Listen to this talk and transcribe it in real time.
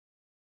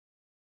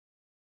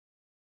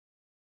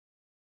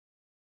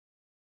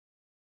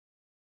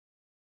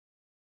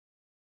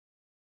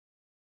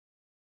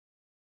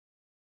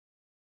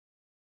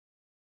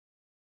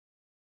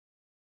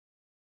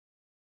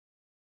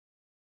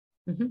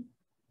Mm-hmm.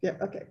 Yeah,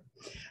 okay.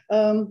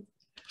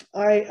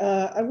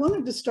 I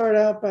wanted to start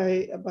out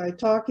by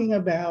talking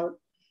about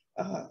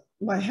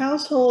my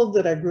household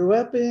that I grew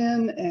up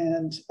in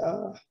and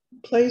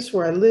place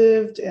where I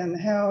lived and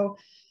how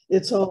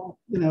it's all,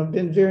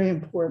 been very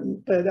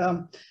important.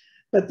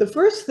 But the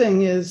first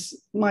thing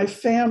is my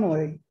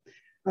family.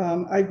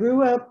 I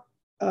grew up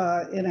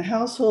in a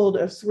household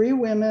of 3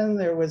 women.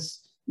 There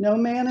was no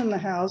man in the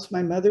house.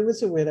 My mother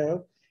was a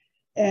widow.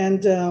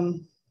 And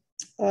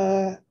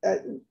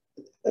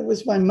it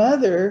was my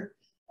mother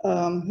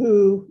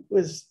who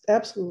was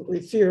absolutely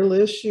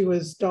fearless. She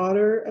was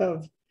daughter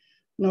of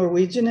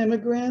Norwegian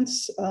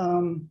immigrants.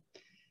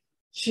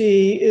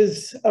 She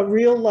is a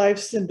real life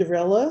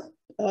Cinderella.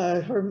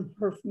 Her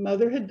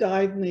mother had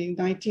died in the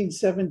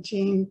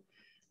 1917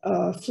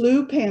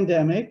 flu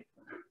pandemic.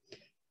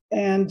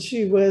 And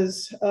she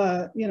was,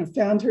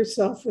 found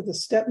herself with a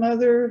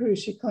stepmother who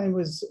she claimed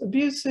was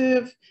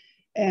abusive.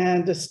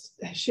 And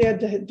she had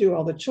to do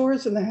all the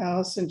chores in the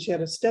house. And she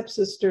had a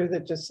stepsister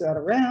that just sat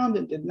around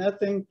and did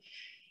nothing.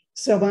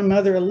 So my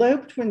mother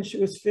eloped when she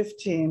was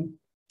 15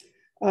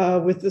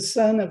 with the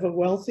son of a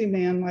wealthy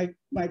man.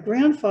 My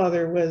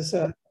grandfather was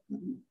a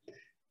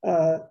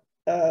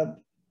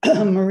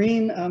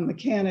marine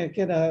mechanic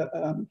at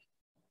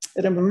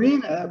a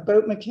marina, a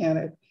boat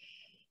mechanic.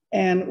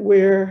 And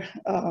where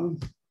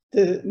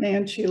the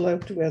man she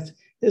eloped with,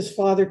 his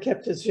father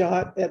kept his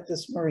yacht at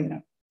this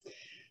marina.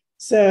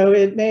 So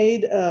it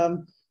made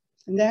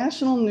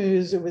national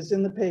news. It was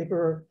in the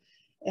paper.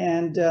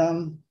 And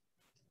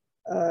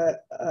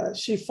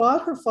she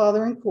fought her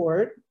father in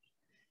court,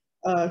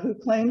 who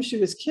claimed she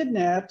was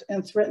kidnapped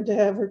and threatened to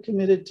have her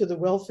committed to the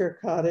welfare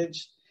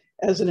cottage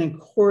as an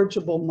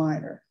incorrigible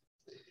minor.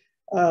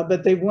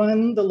 But they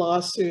won the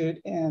lawsuit,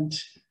 and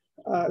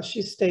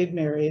she stayed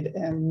married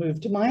and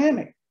moved to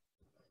Miami.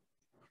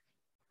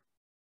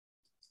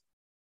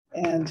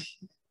 And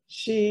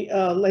she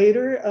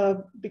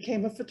later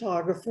became a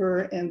photographer,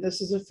 and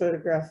this is a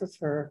photograph of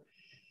her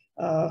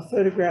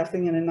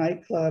photographing in a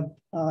nightclub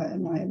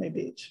in Miami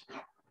Beach.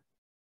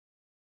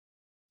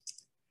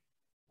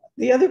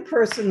 The other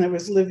person that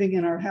was living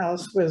in our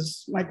house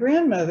was my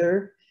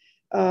grandmother,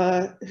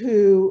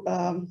 who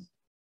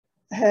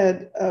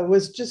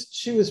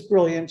she was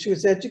brilliant. She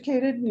was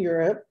educated in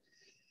Europe.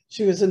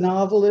 She was a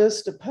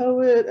novelist, a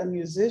poet, a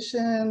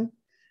musician.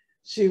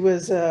 She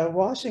was a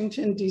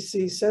Washington,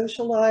 D.C.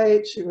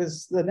 socialite. She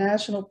was the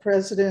national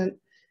president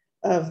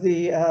of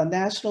the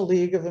National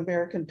League of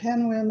American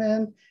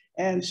Penwomen,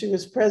 and she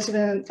was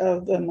president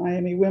of the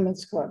Miami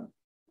Women's Club.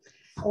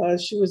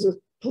 She was a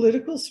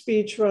political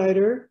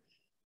speechwriter.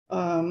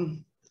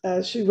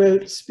 She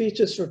wrote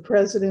speeches for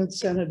presidents,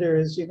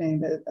 senators, you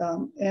name it,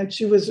 and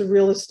she was a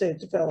real estate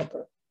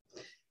developer.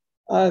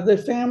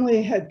 The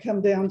family had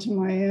come down to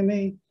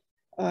Miami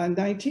in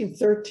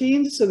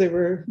 1913, so they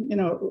were,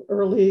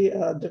 early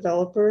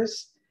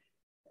developers.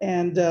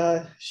 And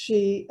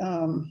she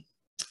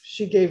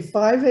gave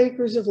 5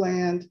 acres of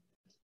land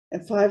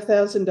and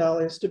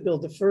 $5,000 to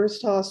build the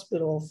first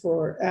hospital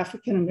for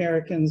African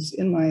Americans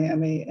in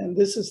Miami. And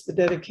this is the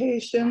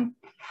dedication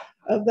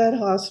of that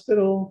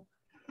hospital.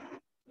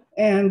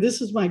 And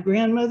this is my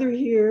grandmother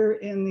here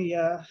in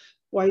the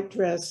white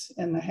dress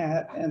and the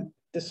hat, and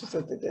this was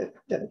at the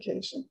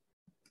dedication.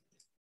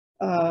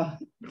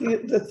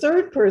 The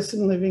third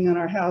person living in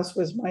our house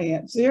was my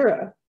Aunt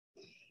Zira,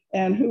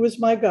 and who was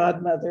my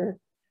godmother.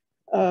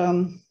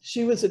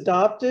 She was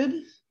adopted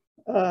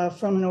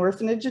from an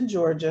orphanage in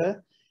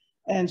Georgia,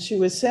 and she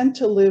was sent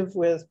to live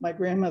with my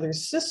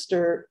grandmother's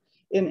sister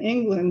in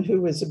England,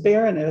 who was a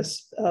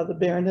baroness, the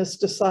Baroness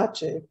de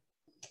Sace.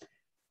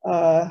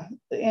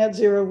 Aunt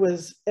Zira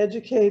was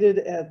educated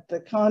at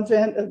the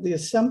convent of the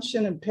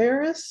Assumption in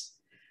Paris.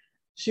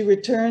 She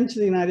returned to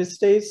the United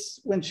States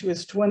when she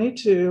was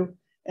 22,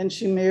 and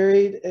she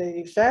married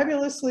a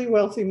fabulously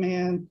wealthy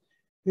man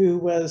who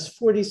was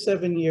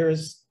 47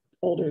 years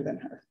older than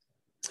her.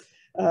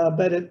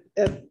 But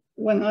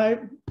when I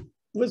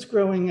was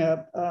growing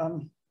up,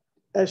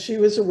 she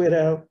was a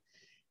widow.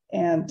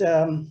 And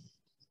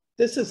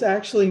this is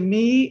actually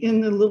me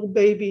in the little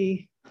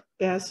baby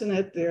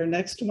bassinet there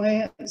next to my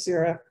Aunt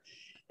Zira.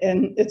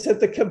 And it's at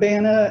the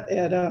cabana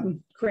at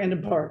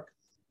Crandon Park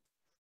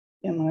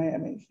in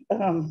Miami.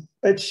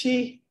 But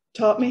she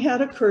taught me how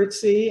to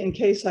curtsy in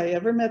case I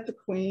ever met the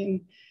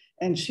Queen,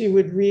 and she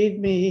would read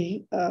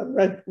me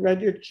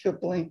Rudyard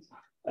Kipling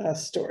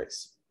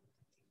stories.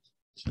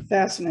 She's a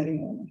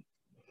fascinating woman.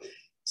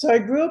 So I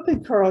grew up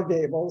in Coral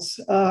Gables,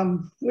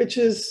 which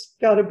has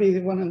got to be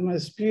one of the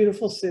most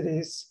beautiful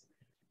cities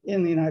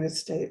in the United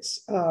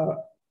States.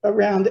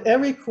 Around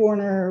every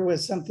corner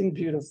was something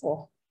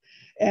beautiful.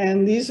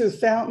 And these are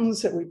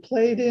fountains that we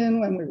played in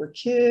when we were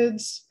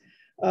kids.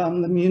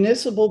 The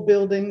municipal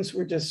buildings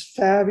were just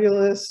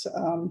fabulous.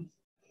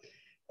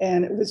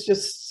 And it was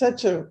just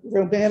such a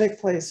romantic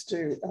place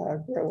to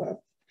grow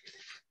up.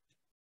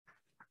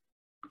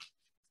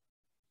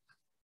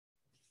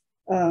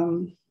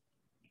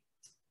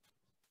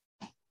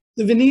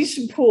 The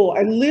Venetian pool,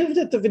 I lived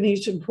at the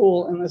Venetian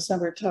pool in the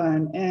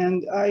summertime,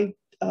 and I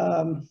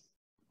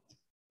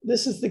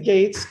This is the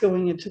gates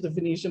going into the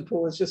Venetian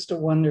pool. It's just a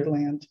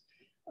wonderland.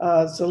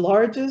 It's the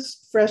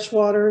largest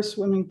freshwater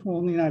swimming pool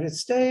in the United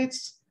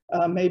States,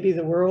 maybe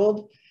the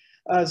world.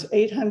 It's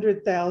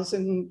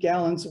 800,000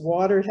 gallons of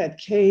water. It had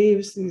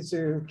caves. These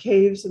are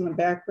caves in the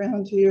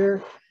background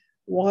here.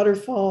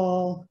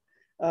 Waterfall,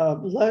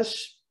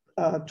 lush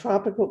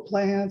tropical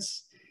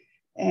plants.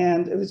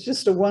 And it was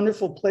just a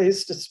wonderful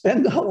place to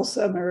spend the whole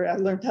summer. I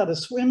learned how to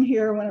swim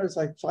here when I was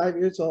like 5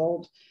 years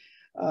old.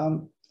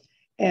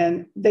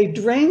 And they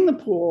drain the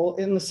pool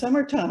in the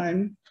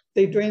summertime.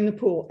 They drain the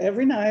pool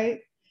every night,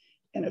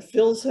 and it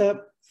fills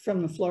up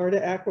from the Florida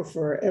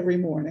aquifer every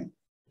morning,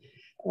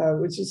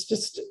 which is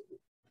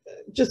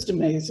just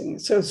amazing.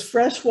 So it's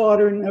fresh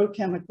water, no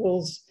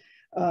chemicals.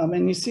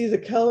 And you see the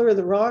color of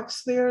the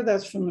rocks there,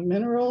 that's from the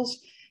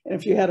minerals. And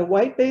if you had a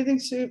white bathing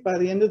suit, by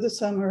the end of the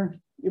summer,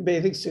 your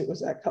bathing suit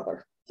was that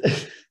color.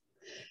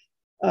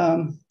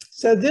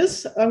 So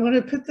this, I'm going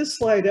to put this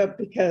slide up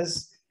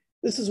because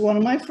this is one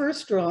of my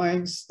first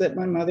drawings that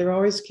my mother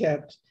always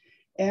kept.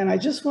 And I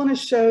just want to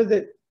show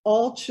that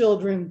all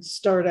children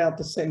start out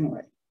the same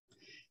way.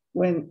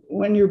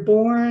 When you're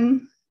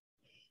born,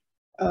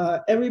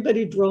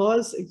 everybody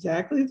draws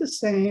exactly the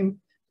same,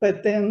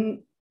 but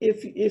then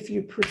if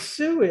you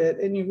pursue it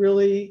and you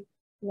really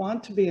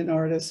want to be an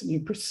artist and you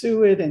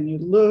pursue it and you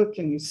look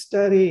and you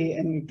study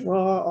and you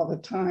draw all the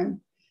time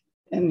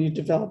and you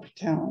develop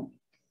talent.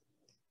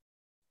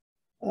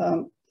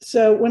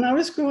 So when I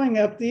was growing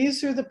up,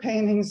 these are the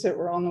paintings that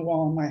were on the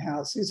wall in my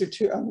house. These are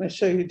two, I'm going to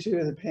show you two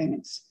of the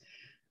paintings.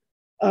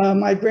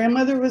 My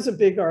grandmother was a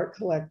big art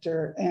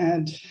collector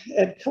and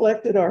had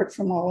collected art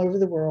from all over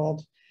the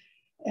world.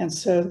 And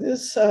so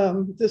this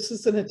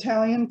is an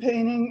Italian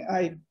painting.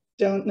 I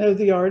don't know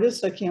the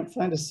artist. I can't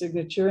find a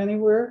signature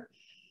anywhere.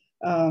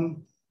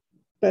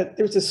 But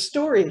there's a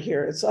story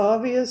here. It's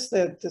obvious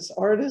that this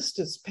artist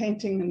is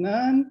painting a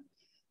nun,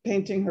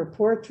 painting her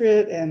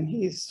portrait, and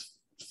he's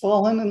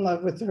fallen in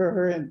love with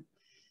her and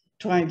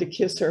trying to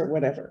kiss her or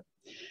whatever.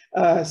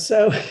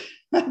 So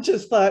I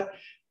just thought,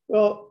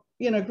 well,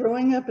 you know,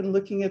 growing up and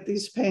looking at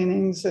these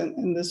paintings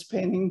and this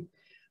painting,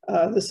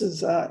 this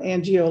is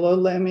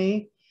Angiolo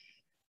Lemmy.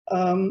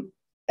 And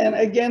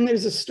again,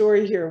 there's a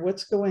story here.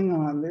 What's going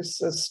on? There's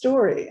a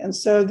story. And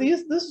so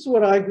this is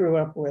what I grew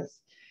up with.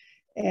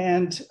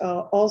 And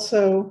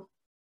also,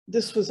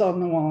 this was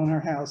on the wall in our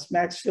house,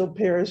 Maxfield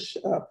Parrish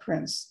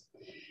prints.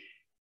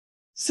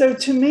 So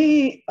to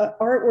me,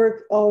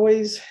 artwork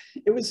always,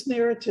 it was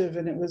narrative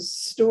and it was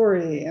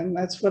story, and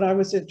that's what I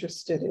was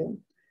interested in.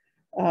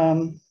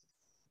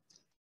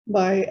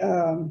 My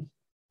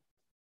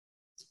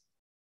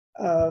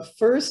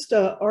first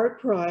art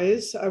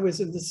prize, I was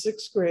in the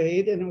 6th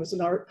grade, and it was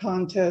an art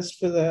contest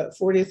for the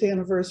 40th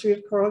anniversary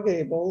of Coral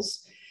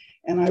Gables,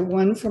 and I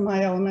won from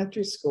my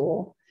elementary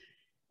school.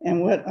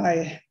 And what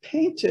I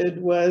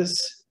painted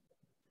was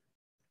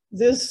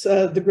this,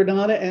 the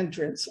Granada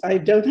entrance. I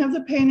don't have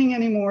the painting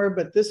anymore,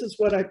 but this is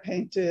what I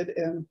painted,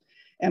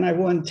 and I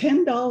won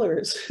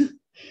 $10,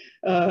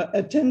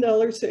 a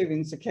 $10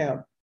 savings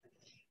account.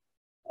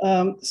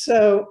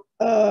 So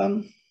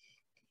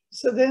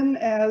then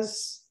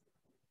as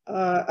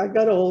I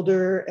got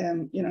older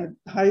and, you know,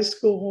 high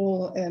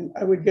school, and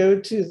I would go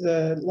to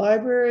the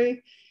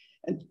library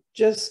and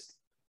just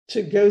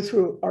to go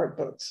through art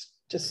books,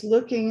 just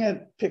looking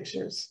at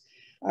pictures.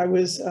 I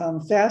was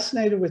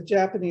fascinated with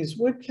Japanese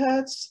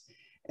woodcuts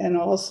and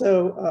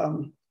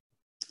also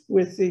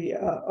with the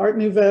Art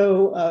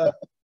Nouveau,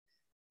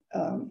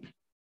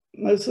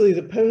 mostly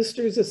the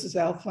posters. This is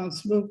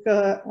Alphonse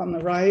Mucha on the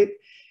right,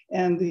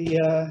 and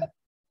the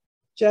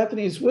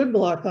Japanese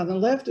woodblock on the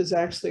left is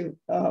actually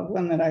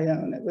one that I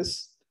own. It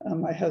was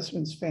my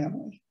husband's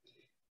family.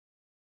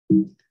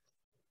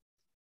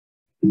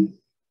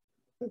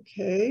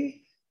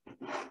 Okay.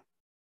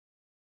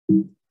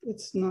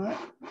 It's not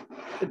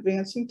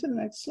advancing to the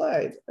next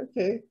slide.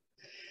 Okay.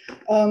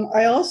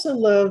 I also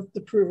love the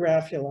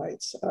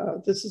Preraphaelites.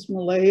 This is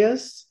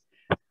Malleus.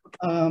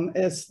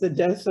 It's the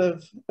death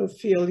of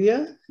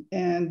Ophelia,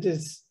 and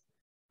is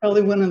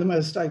probably one of the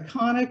most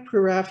iconic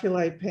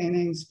Preraphaelite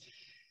paintings.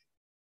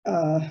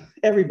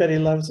 Everybody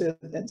loves it,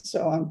 and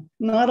so I'm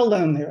not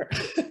alone there.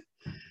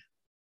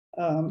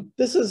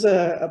 This is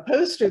a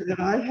poster that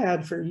I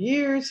had for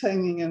years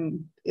hanging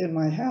in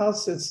my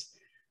house. It's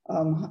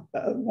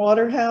a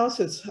water house.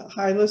 It's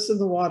Hylas and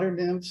the water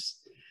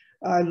nymphs.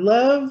 I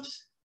loved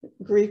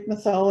Greek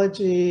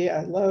mythology.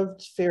 I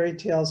loved fairy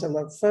tales. I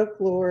loved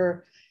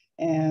folklore.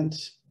 And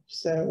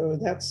so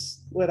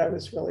that's what I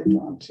was really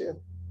drawn to.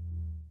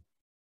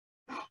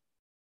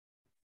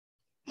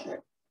 Okay.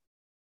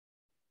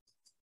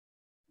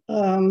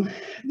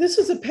 This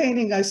is a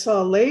painting I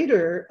saw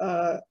later,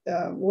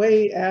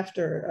 way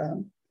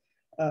after.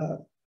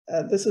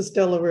 This is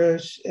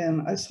Delaroche,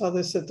 and I saw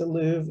this at the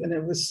Louvre, and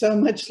it was so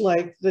much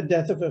like the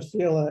death of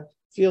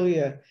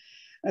Ophelia.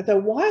 I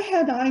thought, why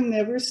had I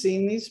never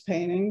seen these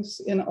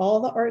paintings in all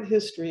the art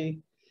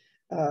history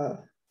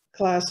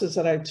classes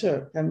that I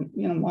took? I'm,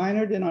 you know,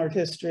 minored in art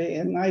history,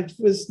 and I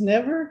was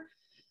never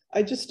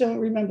I just don't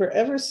remember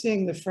ever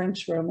seeing the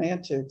French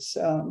Romantics.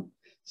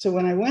 So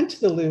when I went to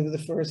the Louvre the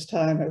first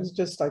time, I was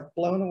just like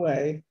blown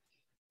away.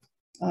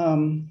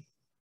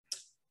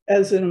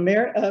 As an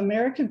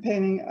American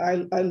painting,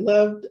 I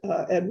loved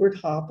Edward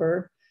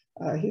Hopper.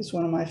 He's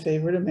one of my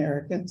favorite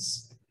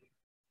Americans.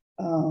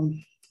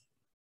 And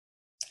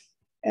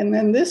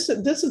then this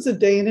is a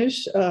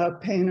Danish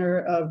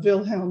painter,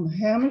 Wilhelm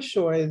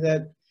Hammershøi,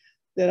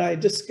 that I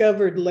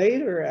discovered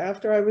later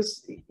after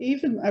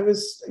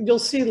you'll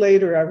see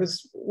later, I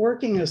was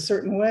working a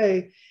certain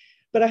way,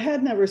 but I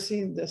had never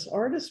seen this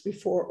artist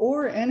before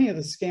or any of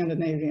the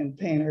Scandinavian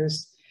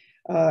painters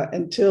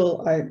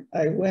until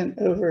I went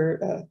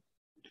over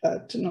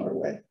to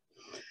Norway.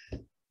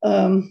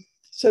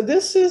 So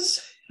this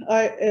is,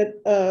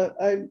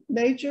 I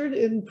majored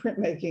in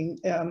printmaking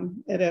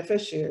at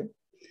FSU.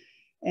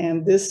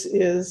 And this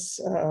is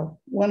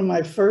one of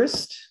my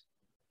first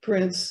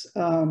prints.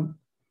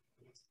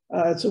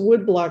 It's a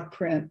woodblock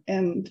print.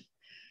 And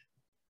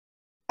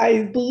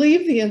I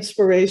believe the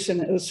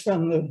inspiration is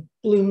from the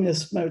Blue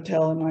Mist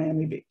Motel in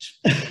Miami Beach.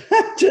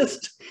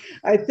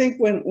 I think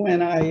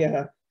when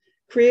I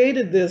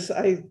created this,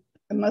 I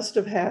must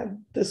have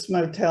had this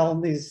motel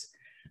and these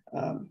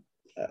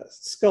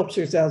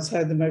sculptures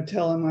outside the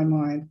motel in my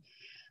mind.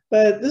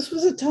 But this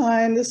was a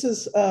time, this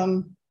is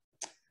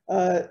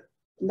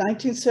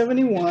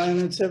 1971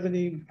 and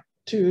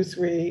 72,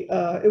 3.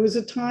 It was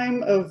a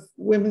time of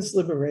women's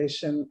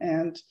liberation.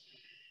 And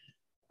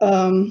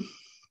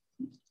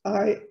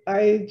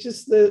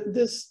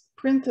this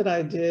print that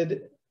I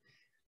did,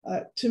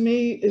 to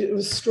me, it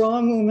was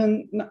strong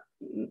woman,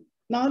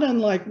 not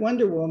unlike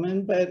Wonder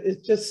Woman, but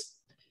it's just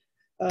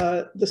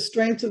the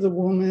strength of the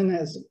woman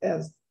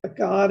as a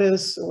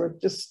goddess, or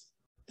just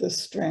the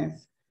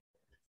strength.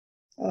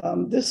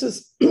 This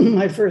is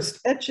my first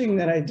etching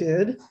that I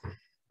did.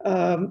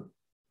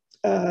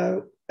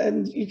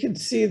 And you can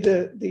see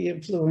the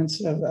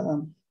influence of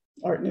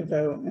Art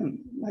Nouveau in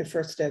my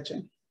first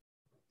etching.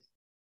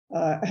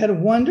 I had a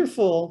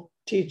wonderful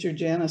teacher,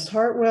 Janice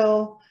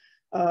Hartwell.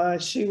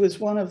 She was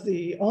one of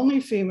the only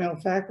female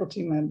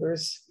faculty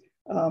members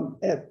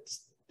at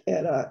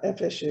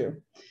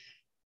FSU.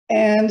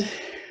 And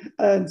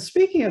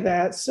speaking of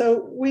that,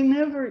 so we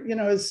never,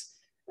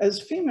 as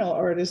female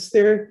artists,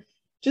 there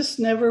just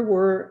never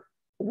were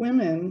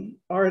women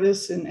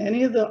artists in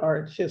any of the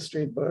art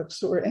history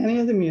books or any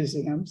of the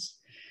museums.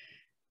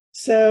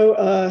 So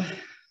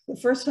the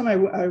first time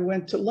I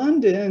went to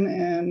London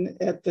and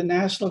at the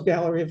National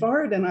Gallery of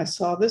Art, and I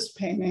saw this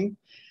painting.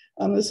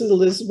 This is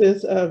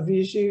Elizabeth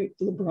Vigée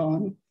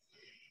Lebrun.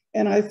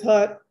 And I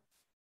thought,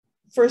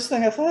 first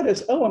thing I thought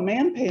is, oh, a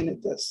man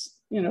painted this,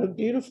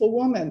 beautiful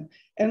woman.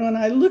 And when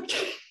I looked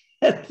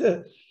at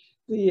the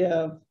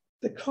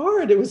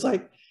card, it was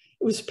like,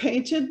 it was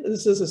painted,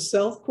 this is a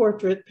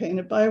self-portrait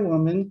painted by a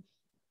woman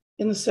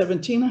in the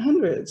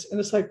 1700s. And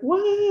it's like,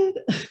 what?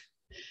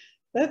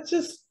 That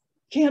just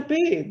can't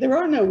be. There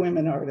are no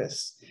women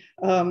artists.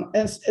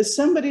 As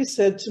somebody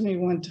said to me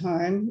one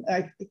time,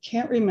 I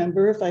can't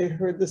remember if I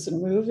heard this in a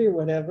movie or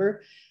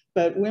whatever,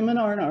 but women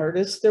aren't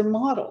artists, they're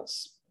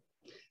models.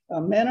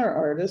 Men are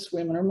artists,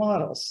 women are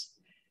models.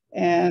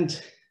 And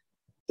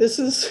this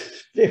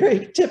is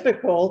very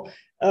typical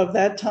of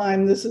that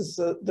time. This is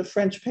the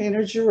French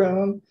painter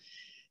Jerome.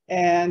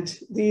 And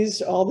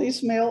all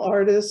these male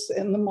artists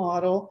and the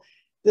model.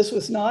 This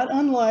was not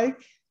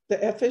unlike the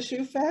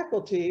FSU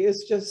faculty,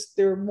 it's just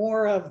there are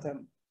more of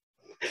them.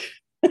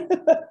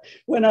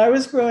 When I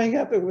was growing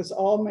up, it was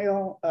all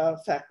male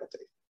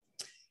faculty.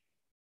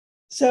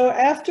 So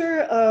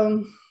after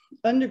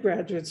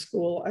undergraduate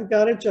school, I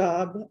got a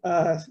job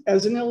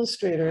as an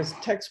illustrator, as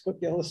a textbook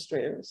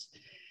illustrator.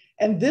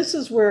 And this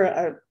is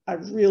where I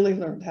really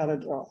learned how to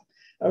draw.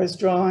 I was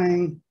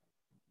drawing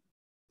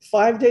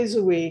 5 days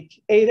a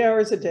week, 8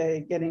 hours a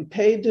day, getting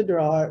paid to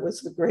draw. It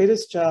was the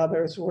greatest job.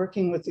 I was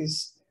working with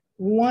these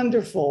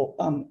wonderful,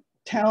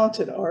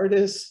 talented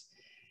artists,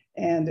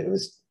 and it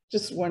was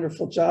just a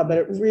wonderful job.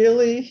 But this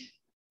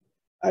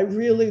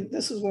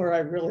is where I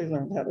really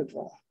learned how to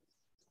draw.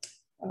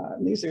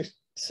 These are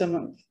some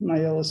of my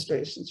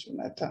illustrations from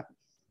that time.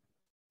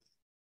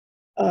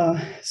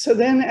 So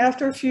then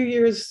after a few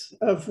years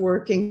of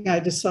working, I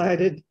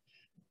decided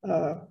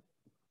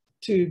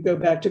to go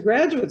back to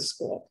graduate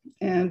school.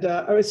 And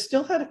I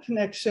still had a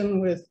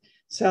connection with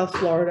South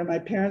Florida. My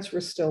parents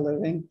were still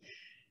living.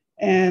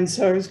 And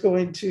so I was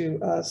going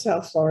to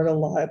South Florida a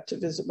lot to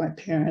visit my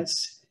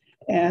parents.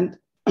 And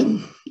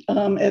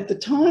at the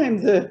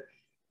time, the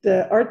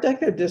Art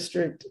Deco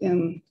district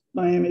in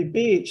Miami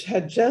Beach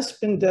had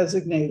just been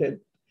designated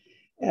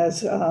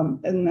as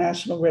a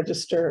National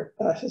Register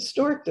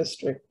Historic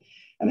District.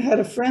 And I had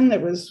a friend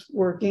that was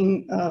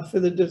working for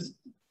the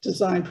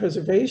Design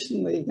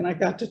Preservation League, and I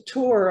got to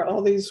tour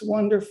all these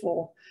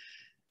wonderful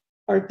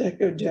Art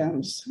Deco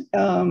gems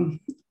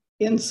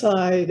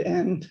inside.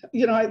 And,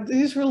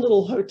 these were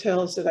little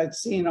hotels that I'd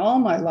seen all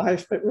my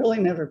life, but really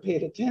never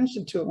paid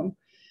attention to them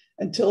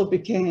until it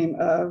became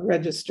a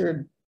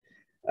registered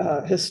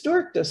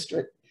historic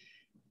district.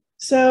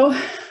 So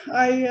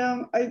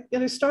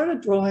I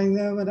started drawing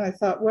them, and I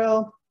thought,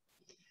 well,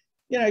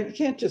 you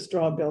can't just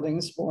draw a building,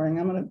 it's boring.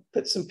 I'm going to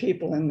put some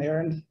people in there.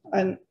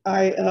 And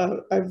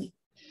I've,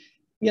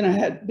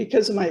 had,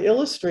 because of my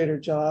illustrator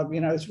job,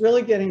 I was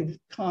really getting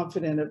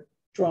confident of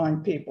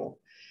drawing people.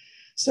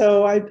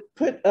 So I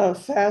put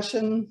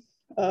fashion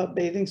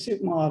bathing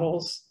suit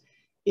models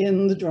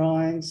in the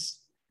drawings.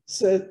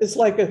 So it's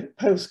like a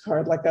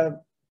postcard, like a,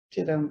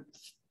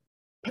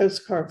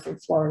 postcard from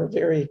Florida,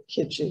 very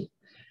kitschy.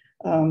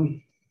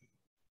 And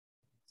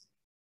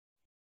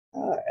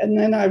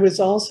then I was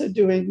also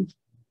doing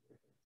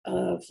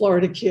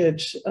Florida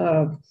Kitsch.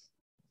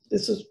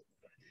 This is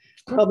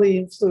probably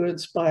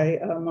influenced by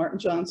Martin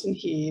Johnson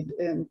Heed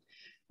and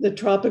the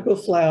tropical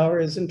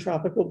flowers and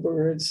tropical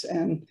birds.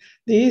 And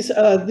this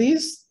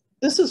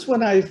is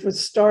when I was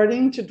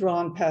starting to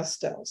draw in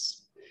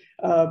pastels.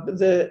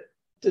 The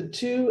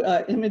two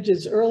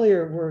images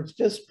earlier were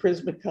just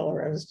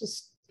Prismacolor. I was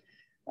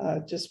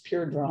just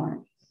pure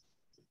drawing.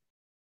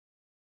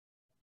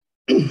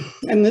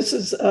 And this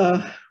is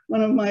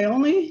one of my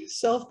only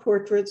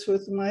self-portraits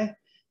with my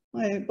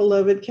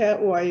beloved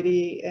cat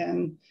Whitey,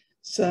 and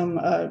some,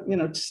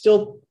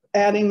 still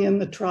adding in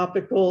the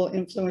tropical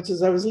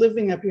influences. I was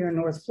living up here in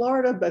North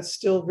Florida, but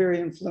still very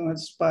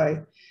influenced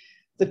by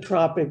the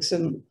tropics.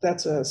 And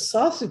that's a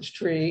sausage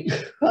tree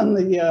on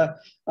the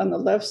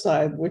left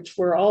side, which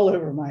were all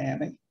over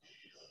Miami.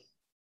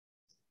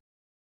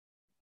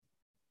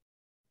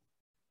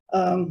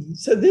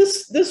 So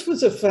this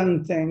was a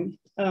fun thing.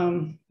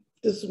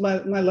 This is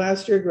my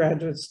last year of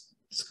graduate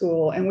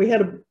school, and we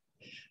had a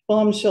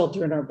bomb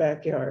shelter in our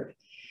backyard.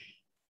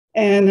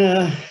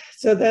 And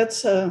so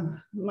that's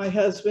my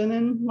husband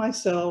and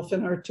myself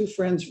and our two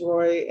friends,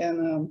 Roy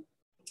and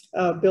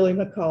Billy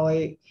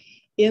McCauley,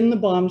 in the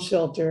bomb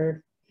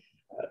shelter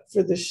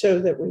for the show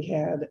that we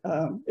had.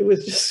 It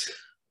was just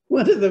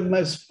one of the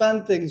most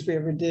fun things we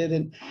ever did.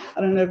 And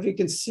I don't know if you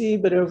can see,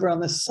 but over on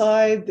the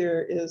side,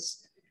 there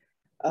is,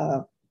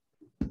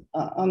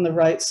 on the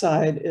right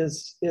side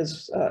is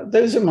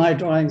those are my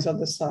drawings on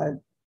the side.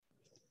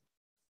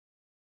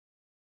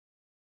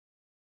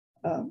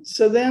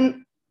 So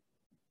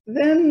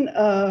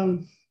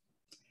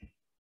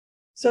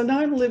now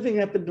I'm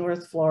living up in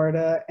North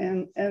Florida,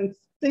 and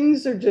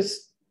things are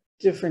just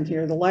different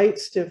here. The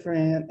light's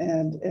different,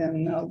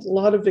 and a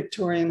lot of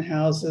Victorian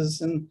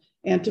houses and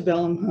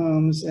antebellum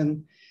homes,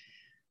 and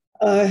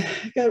I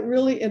got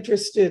really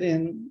interested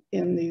in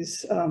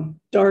these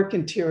dark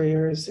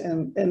interiors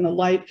and the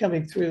light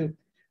coming through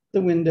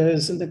the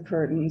windows and the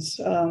curtains.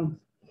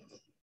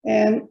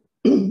 And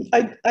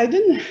I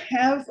didn't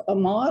have a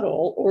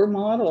model or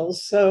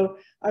models, so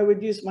I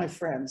would use my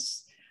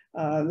friends.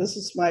 This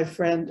is my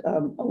friend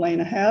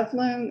Elena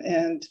Havlin,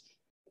 and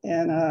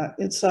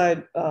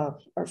inside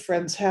our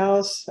friend's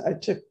house, I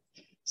took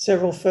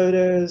several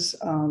photos,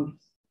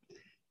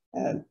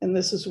 and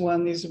this is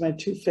one. These are my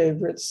two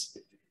favorites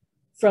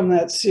from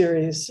that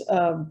series.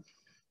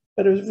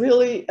 But I was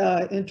really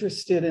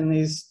interested in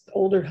these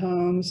older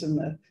homes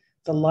and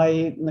the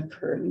light and the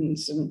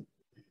curtains,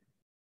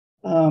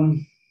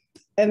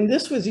 and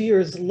this was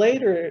years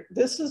later.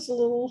 This is a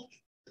little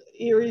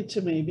eerie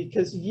to me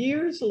because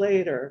years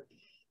later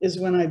is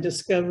when I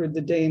discovered the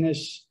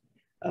Danish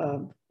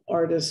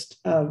artist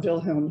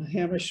Wilhelm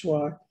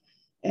Hammerschwa.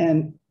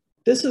 And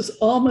this is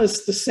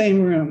almost the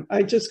same room.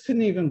 I just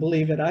couldn't even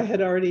believe it. I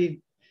had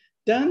already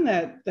done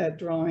that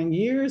drawing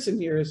years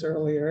and years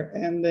earlier.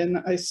 And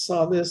then I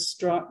saw this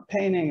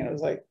painting and I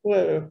was like,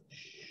 whoa.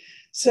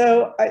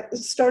 So I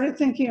started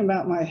thinking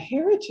about my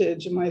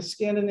heritage and my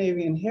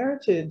Scandinavian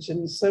heritage.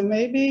 And so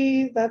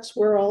maybe that's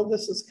where all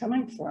this is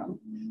coming from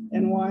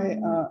and why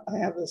I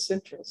have this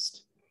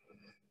interest.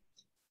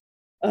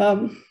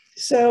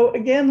 So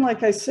again,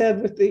 like I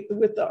said, with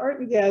the Art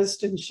in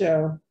Gadsden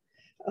show,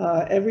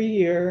 every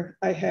year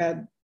I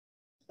had,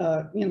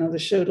 the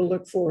show to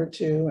look forward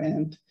to.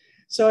 And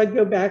so I'd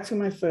go back to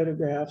my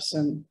photographs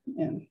and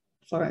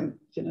find,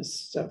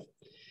 stuff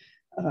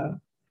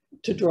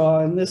to draw.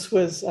 And this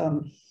was,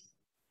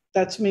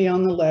 that's me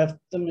on the left,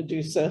 the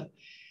Medusa.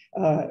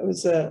 It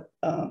was a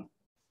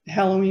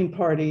Halloween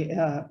party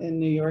in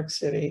New York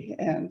City.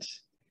 And this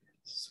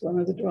is one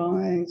of the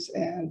drawings.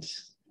 And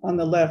on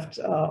the left,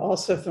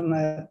 also from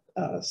that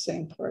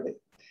same party.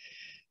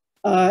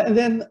 And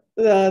then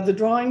the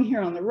drawing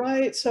here on the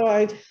right. So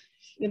I'd,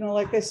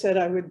 like I said,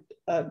 I would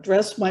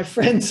dress my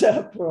friends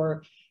up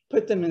or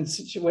put them in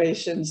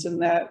situations.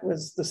 And that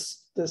was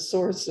the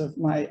source of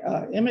my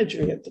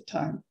imagery at the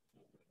time.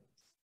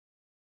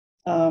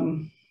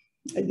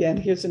 Again,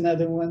 here's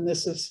another one.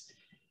 This is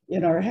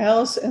in our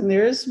house, and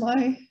there's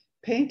my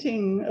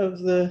painting of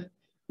the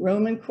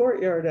Roman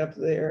courtyard up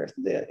there,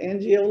 the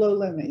Angiolo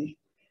Lemmy.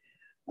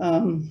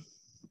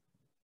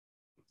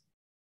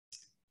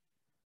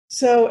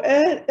 So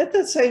at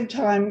the same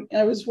time,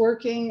 I was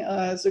working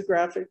as a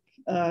graphic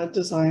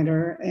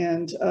designer,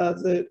 and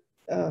the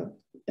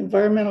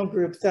environmental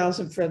group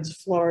 1,000 Friends of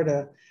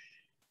Florida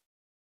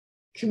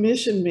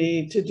commissioned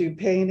me to do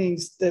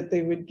paintings that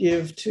they would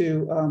give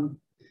to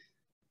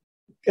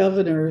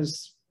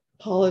governors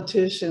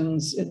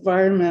politicians,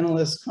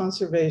 environmentalists,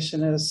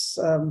 conservationists,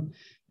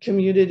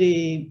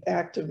 community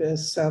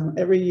activists.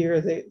 Every year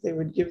they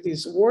would give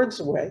these awards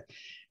away.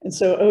 And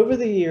so over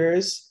the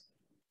years,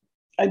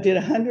 I did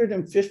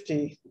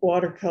 150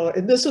 watercolor.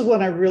 And this is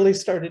when I really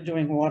started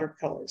doing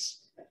watercolors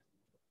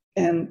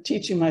and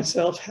teaching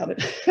myself how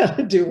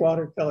to do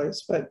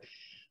watercolors. But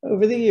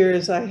over the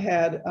years, I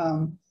had,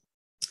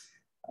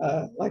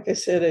 like I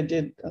said, I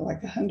did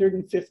like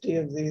 150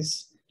 of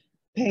these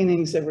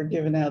paintings that were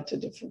given out to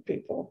different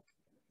people.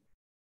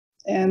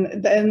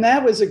 And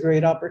that was a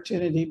great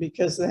opportunity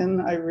because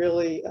then I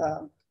really,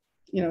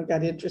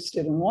 got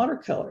interested in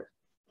watercolor.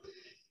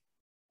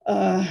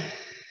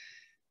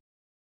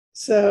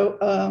 So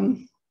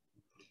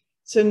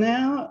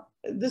now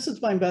this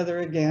is my mother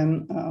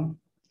again.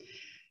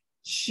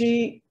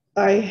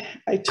 I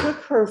took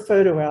her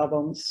photo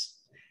albums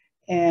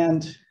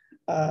and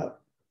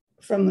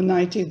from the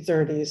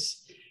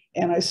 1930s,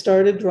 and I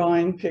started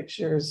drawing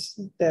pictures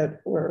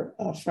that were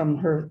from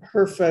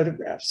her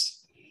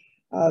photographs.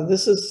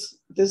 This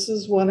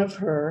is one of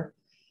her,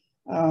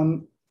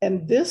 and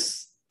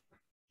this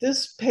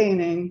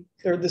painting,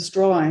 or this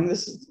drawing,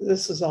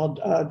 this is all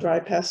dry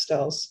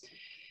pastels.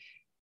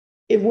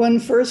 It won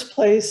first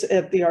place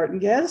at the Art in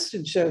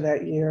Gadsden show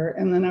that year,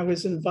 and then I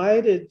was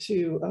invited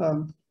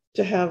to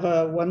have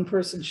a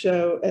one-person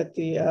show at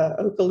the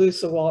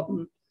Okaloosa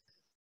Walton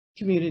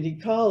Community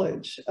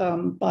College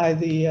by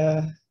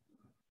the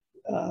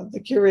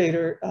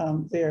curator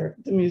there,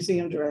 the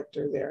museum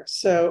director there.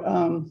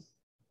 So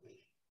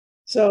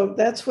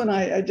that's when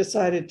I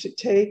decided to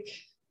take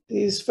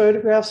these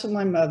photographs of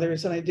my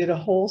mother's, and I did a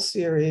whole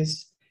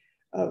series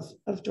of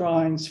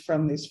drawings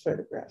from these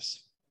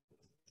photographs.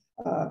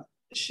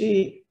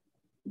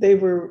 They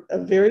were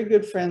very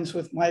good friends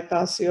with Mike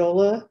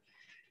Osceola,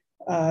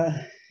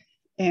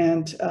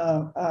 and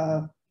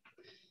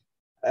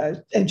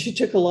she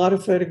took a lot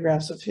of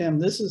photographs of him.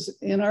 This is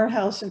in our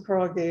house in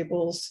Coral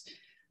Gables.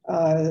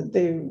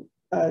 They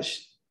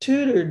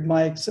tutored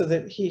Mike so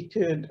that he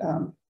could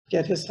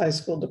get his high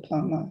school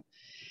diploma.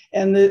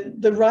 And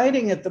the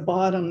writing at the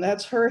bottom,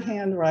 that's her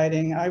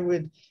handwriting.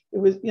 It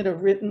was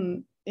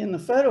written in the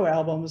photo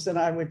albums, and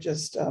I would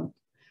just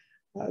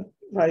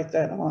write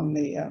that on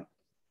the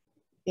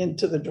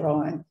into the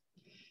drawing.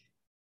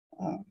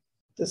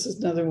 This is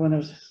another one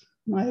of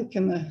Mike,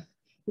 and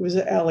he was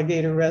an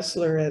alligator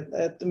wrestler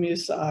at the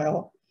Moose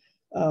Isle,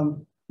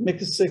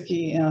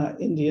 Miccosukee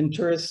Indian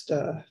tourist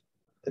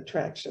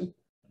attraction.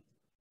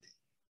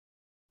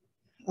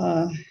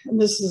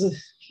 And this is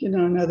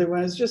another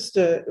one.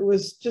 It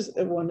was just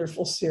a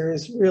wonderful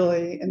series.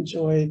 Really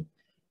enjoyed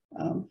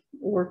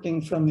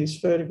working from these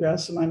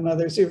photographs of my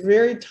mother's. They're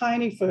very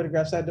tiny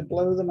photographs. I had to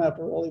blow them up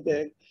really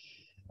big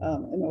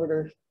in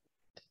order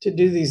to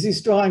do these.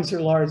 These drawings are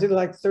large. They're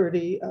like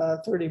 30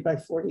 by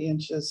 40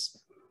 inches.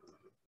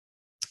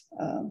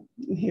 And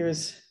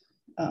here's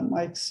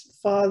Mike's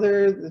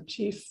father, the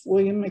Chief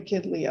William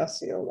McKinley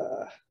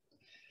Osceola.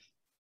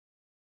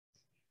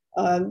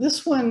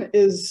 This one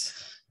is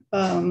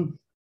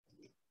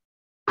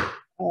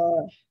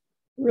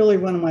really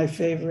one of my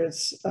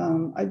favorites.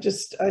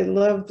 I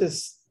love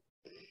this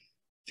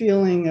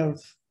feeling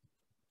of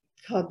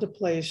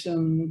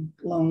contemplation,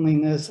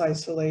 loneliness,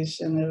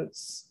 isolation.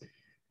 It's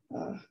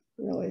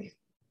really,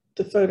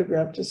 the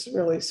photograph just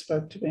really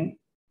spoke to me.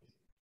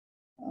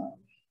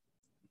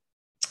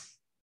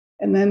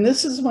 And then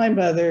this is my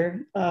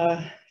mother.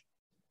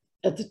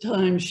 At the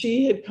time,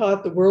 she had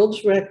caught the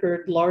world's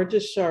record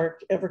largest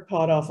shark ever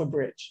caught off a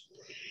bridge.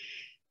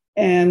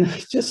 And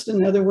just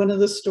another one of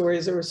the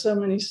stories. There were so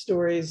many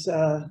stories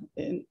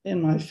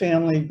in my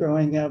family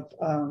growing up.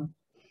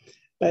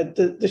 But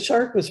the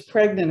shark was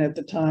pregnant at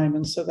the time,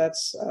 and so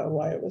that's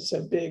why it was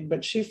so big.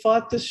 But she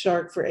fought this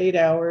shark for 8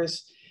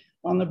 hours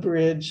on the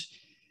bridge,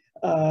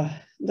 on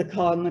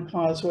the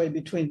causeway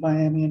between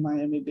Miami and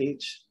Miami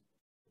Beach.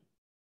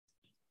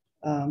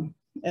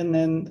 And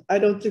then I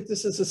don't think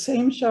this is the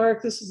same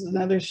shark. This is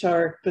another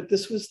shark, but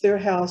this was their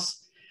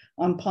house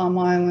on Palm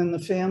Island. The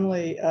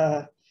family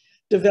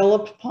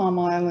developed Palm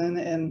Island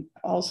and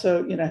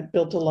also,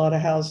 built a lot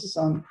of houses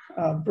on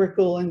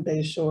Brickell and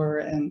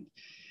Bayshore, and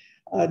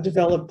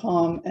developed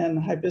Palm and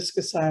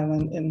Hibiscus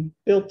Island, and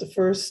built the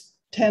first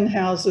 10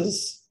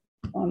 houses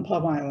on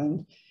Palm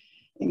Island,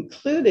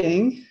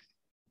 including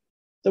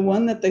the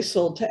one that they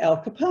sold to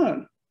Al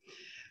Capone.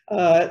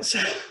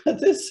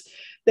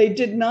 They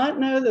did not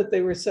know that they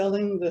were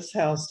selling this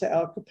house to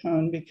Al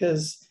Capone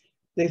because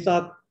they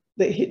thought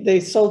they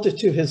sold it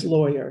to his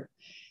lawyer.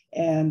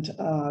 And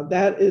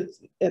that is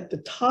at the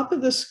top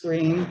of the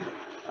screen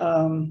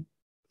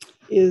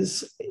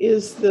is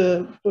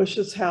the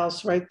Bush's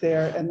house right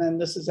there. And then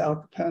this is Al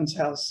Capone's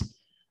house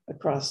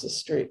across the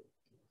street.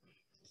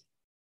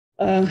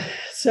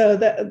 So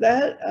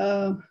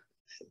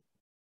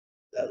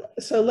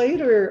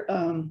later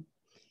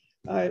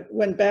I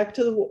went back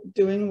to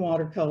doing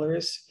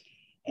watercolors.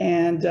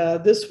 And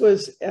this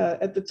was,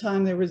 at the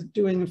time, they were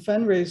doing a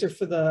fundraiser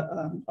for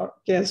the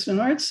Gadsden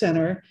Arts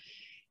Center,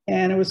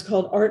 and it was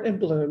called Art in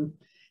Bloom.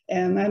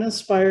 And that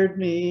inspired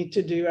me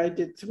to do, I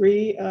did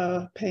 3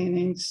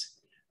 paintings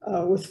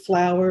with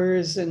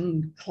flowers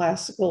and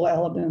classical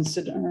elements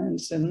and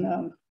urns.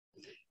 And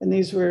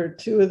these were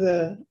 2 of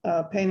the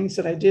paintings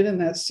that I did in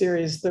that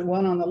series. The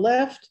one on the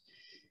left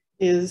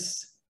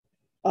is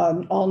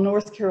all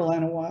North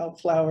Carolina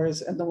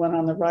wildflowers, and the one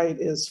on the right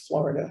is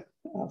Florida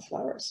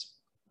flowers.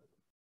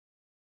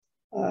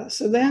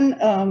 So then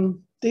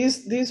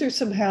these are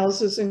some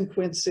houses in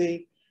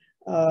Quincy,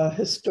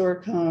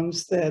 historic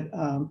homes that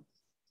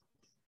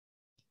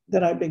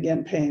I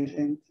began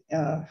painting.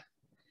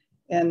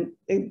 And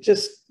it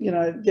just, you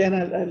know, again,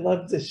 I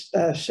love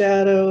the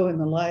shadow and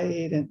the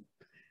light. And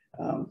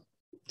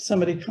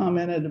somebody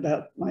commented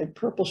about my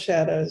purple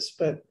shadows,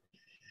 but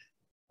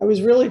I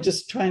was really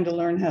just trying to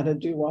learn how to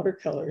do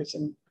watercolors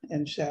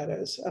and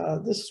shadows.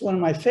 This is one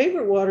of my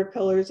favorite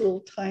watercolors, a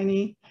little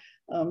tiny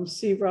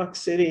Sea Rock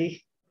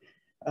City.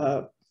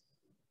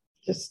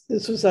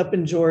 This was up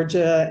in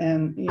Georgia,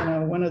 and you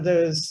know, one of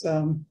those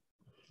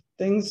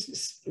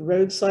things,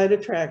 roadside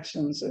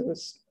attractions. It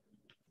was.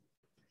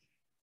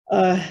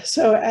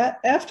 So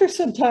after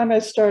some time, I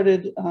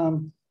started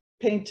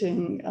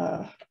painting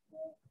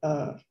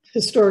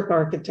historic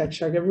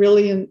architecture. I got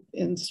really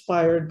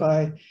inspired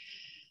by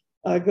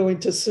going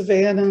to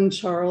Savannah and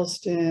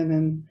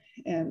Charleston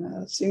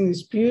and seeing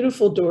these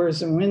beautiful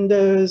doors and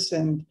windows.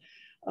 And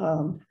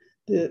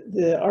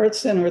the art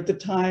center at the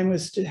time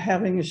was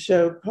having a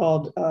show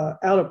called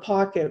Out of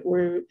Pocket,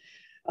 where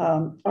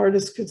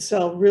artists could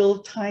sell real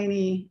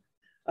tiny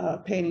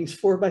paintings,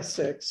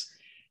 4x6.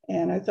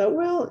 And I thought,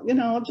 well, you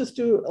know, I'll just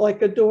do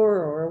like a door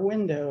or a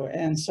window.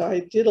 And so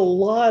I did a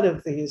lot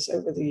of these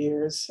over the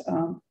years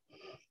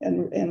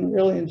and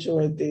really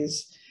enjoyed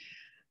these.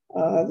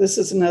 This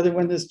is another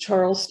one, this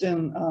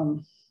Charleston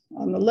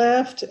on the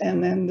left.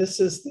 And then this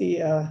is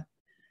the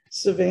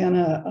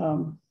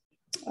Savannah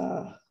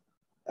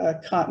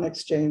Cotton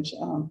Exchange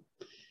on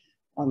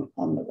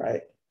the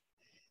right.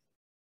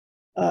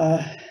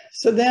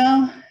 So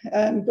now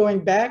I'm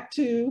going back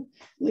to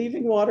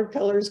leaving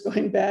watercolors,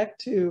 going back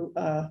to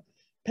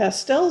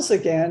pastels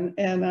again.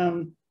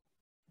 And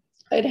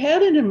I'd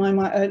had it in my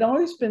mind. I'd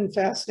always been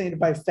fascinated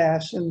by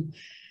fashion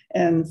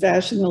and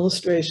fashion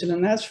illustration.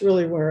 And that's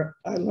really where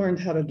I learned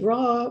how to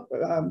draw,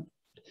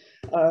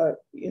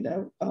 you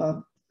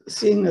know,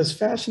 seeing those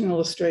fashion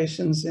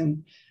illustrations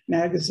in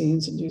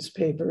magazines and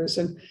newspapers.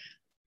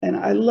 And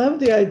I love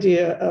the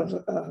idea of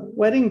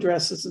wedding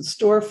dresses and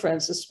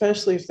storefronts,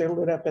 especially if they're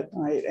lit up at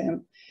night.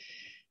 And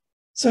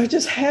so I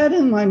just had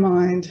in my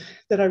mind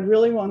that I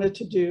really wanted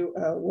to do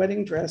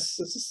wedding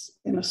dresses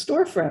in a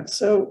storefront.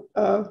 So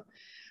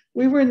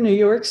we were in New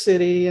York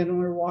City and we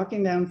were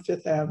walking down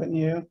Fifth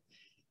Avenue.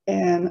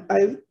 And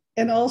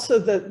also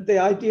the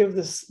idea of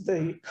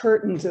the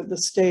curtains of the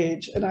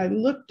stage. And I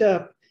looked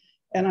up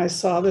and I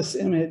saw this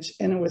image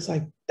and it was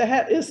like,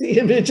 that is the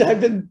image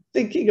I've been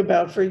thinking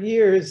about for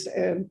years.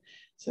 And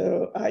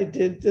so I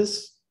did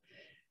this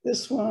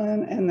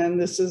one, and then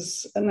this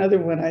is another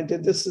one I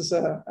did. This is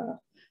a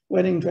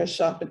wedding dress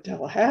shop in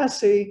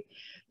Tallahassee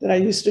that I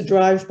used to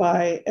drive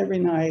by every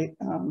night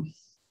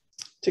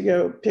to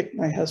go pick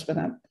my husband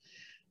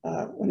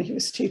up when he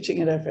was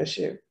teaching at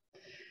FSU.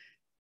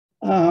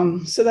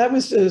 So that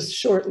was a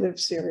short-lived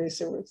series.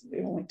 There were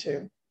the only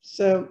 2.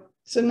 So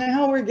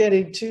now we're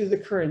getting to the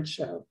current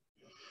show.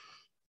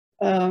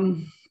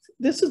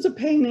 This is a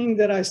painting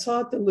that I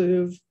saw at the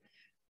Louvre.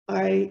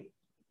 I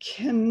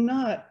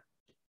cannot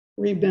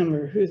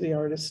remember who the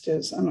artist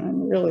is.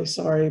 I'm really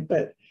sorry,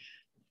 but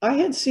I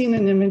had seen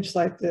an image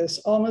like this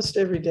almost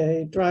every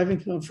day driving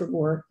home from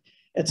work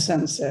at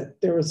sunset.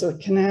 There was a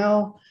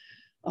canal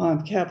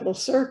on Capitol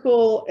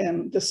Circle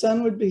and the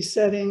sun would be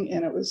setting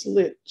and it was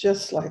lit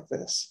just like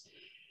this.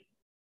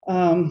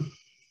 And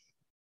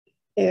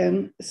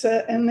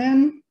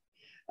then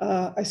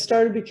I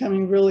started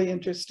becoming really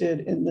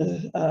interested in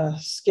the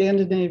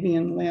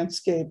Scandinavian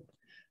landscape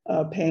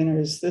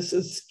painters. This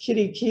is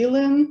Kitty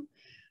Keelan.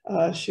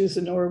 She was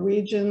a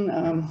Norwegian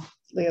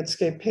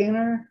landscape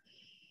painter.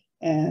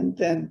 And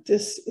then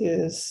this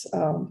is,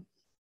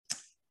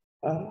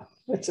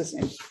 what's his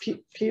name?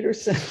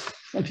 Peterson.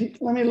 Let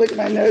me look at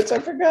my notes.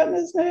 I've forgotten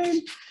his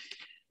name.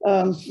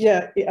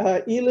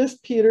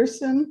 Elif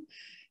Peterson.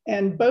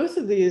 And both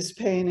of these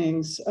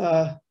paintings,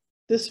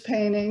 this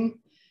painting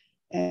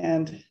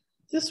and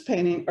this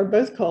painting, are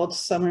both called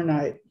Summer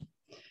Night.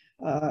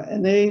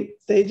 And they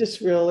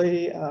just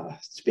really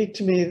speak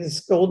to me, this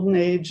golden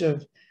age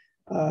of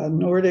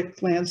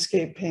Nordic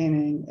landscape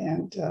painting.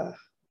 And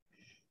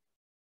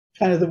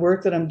kind of the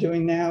work that I'm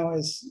doing now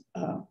is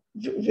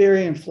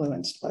very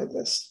influenced by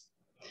this.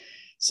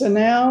 So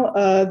now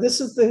this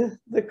is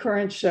the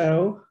current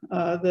show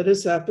that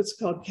is up. It's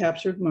called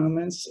Captured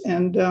Moments.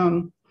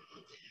 And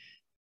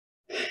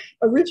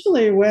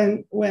originally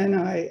when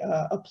I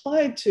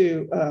applied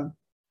to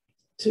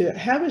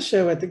have a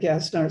show at the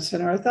Gadsden Arts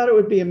Center, I thought it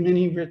would be a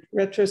mini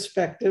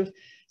retrospective,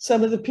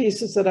 some of the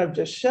pieces that I've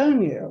just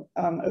shown you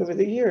over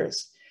the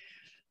years.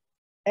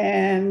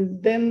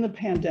 And then the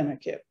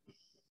pandemic hit.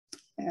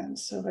 And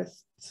so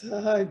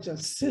I'm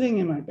just sitting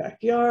in my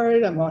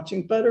backyard, I'm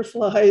watching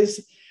butterflies.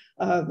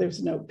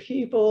 There's no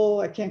people,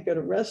 I can't go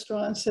to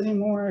restaurants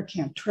anymore, I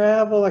can't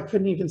travel, I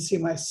couldn't even see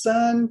my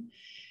son.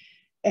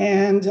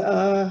 And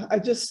I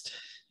just,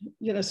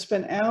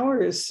 spent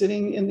hours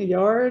sitting in the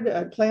yard.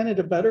 I planted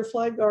a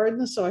butterfly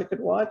garden so I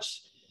could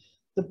watch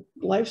the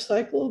life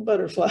cycle of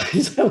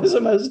butterflies. That was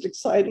the most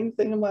exciting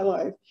thing in my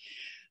life.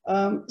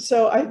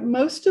 So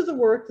most of the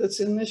work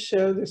that's in this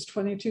show, there's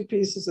 22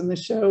 pieces in the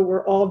show,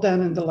 were all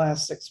done in the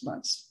last 6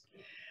 months.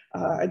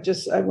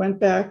 I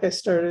went back, I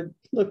started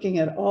looking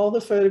at all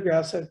the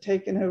photographs I've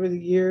taken over the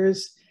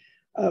years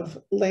of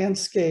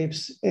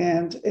landscapes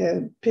and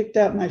picked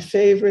out my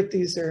favorite.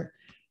 These are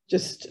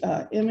just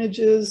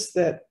images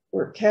that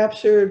were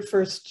captured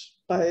first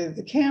by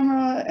the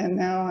camera, and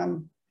now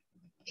I'm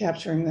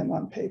capturing them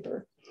on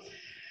paper.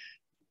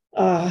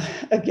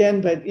 Again,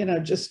 but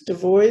just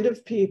devoid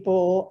of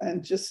people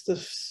and just the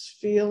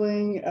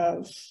feeling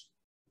of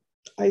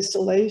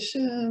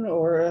isolation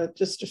or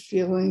just a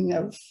feeling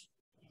of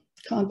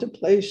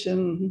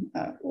contemplation,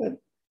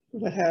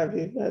 what have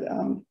you. But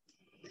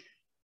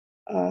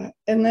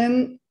and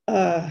then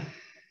I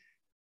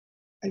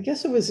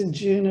guess it was in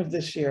June of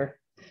this year.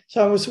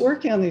 So I was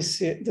working on this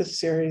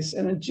series,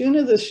 and in June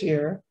of this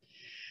year,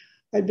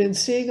 I'd been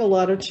seeing a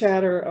lot of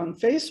chatter on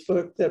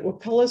Facebook that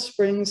Wakulla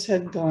Springs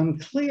had gone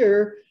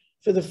clear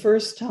for the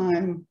first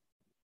time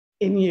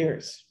in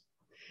years.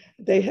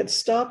 They had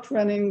stopped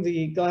running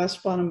the glass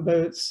bottom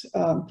boats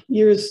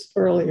years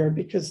earlier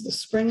because the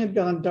spring had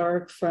gone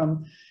dark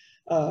from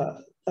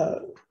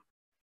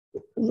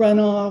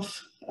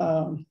runoff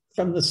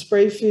from the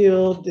spray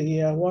field,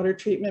 the water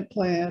treatment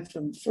plant,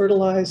 from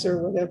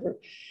fertilizer, whatever.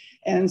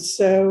 And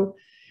so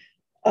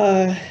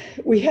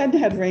we hadn't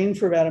had rain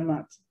for about a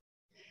month.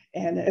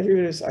 And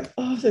everybody was like,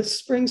 oh, the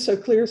spring's so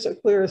clear, so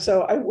clear.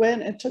 So I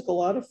went and took a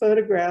lot of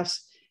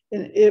photographs,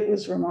 and it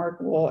was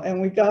remarkable.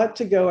 And we got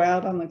to go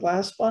out on the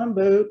glass bottom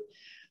boat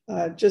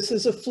just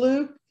as a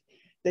fluke.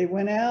 They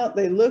went out,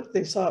 they looked,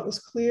 they saw it was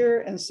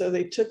clear. And so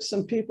they took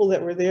some people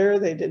that were there.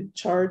 They did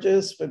charge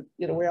us, but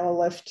we all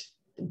left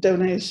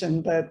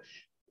donation, but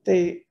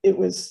it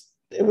was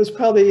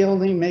probably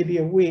only maybe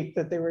a week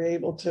that they were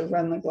able to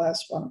run the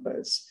glass bottom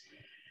boats.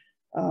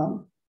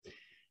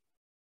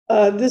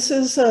 This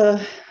is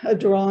a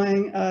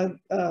drawing,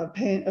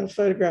 a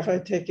photograph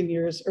I'd taken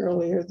years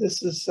earlier.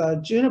 This is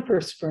Juniper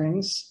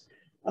Springs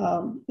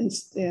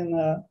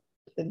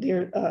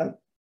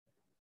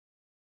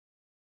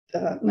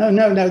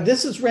no,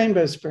 this is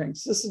Rainbow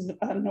Springs. This is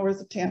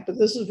north of Tampa.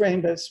 This is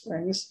Rainbow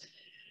Springs.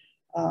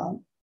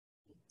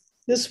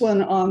 This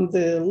one on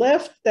the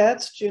left,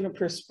 that's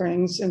Juniper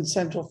Springs in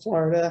Central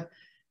Florida.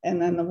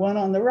 And then the one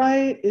on the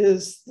right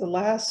is the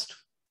last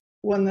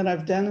one that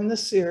I've done in the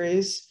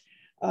series.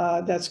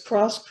 That's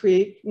Cross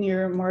Creek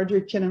near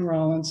Marjorie Kinnan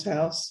Rollins'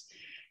 house.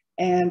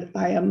 And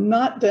I am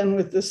not done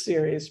with this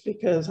series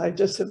because I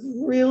just have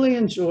really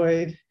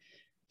enjoyed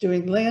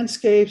doing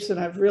landscapes, and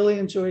I've really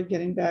enjoyed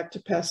getting back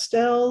to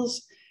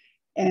pastels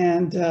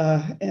and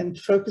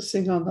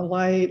focusing on the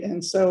light.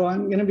 And so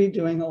I'm going to be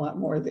doing a lot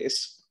more of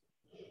these.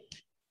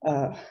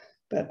 But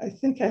I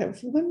think I have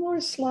one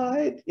more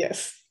slide.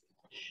 Yes.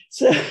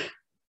 So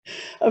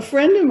a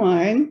friend of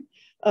mine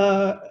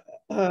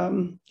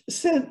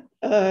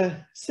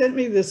sent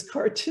me this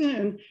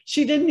cartoon.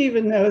 She didn't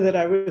even know that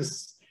I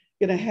was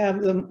going to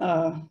have them,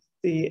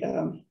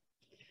 the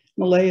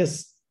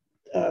Malaya's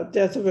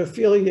death of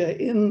Ophelia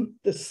in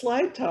the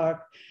slide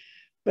talk,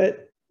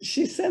 but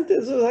she sent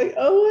this. I was like,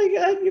 oh my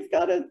God, you've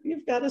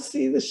got to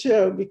see the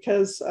show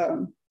because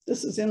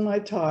this is in my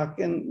talk,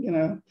 and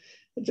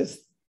I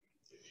just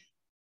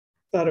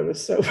thought it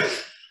was so.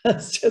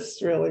 That's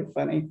just really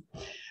funny.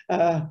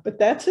 But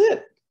that's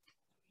it.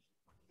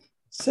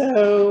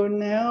 So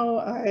now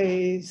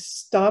I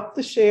stop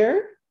the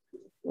share,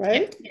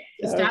 right?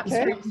 Yep. Stop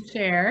screen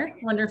share.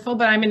 Wonderful.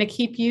 But I'm going to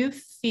keep you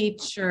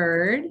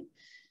featured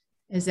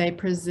as a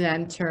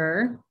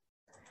presenter.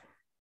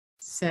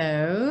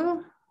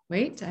 So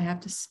wait, I have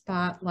to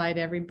spotlight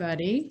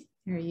everybody.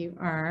 Here you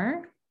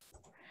are.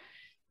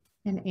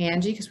 And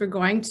Angie, because we're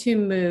going to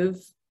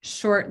move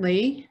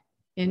shortly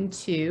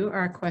into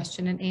our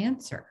question and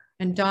answer.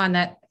 And Dawn,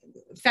 that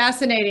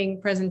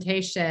fascinating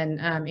presentation.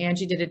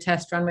 Angie did a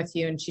test run with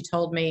you, and she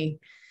told me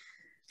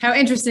how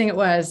interesting it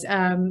was.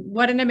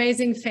 What an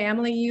amazing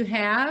family you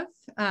have.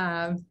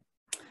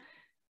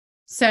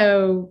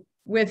 So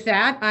with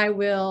that, I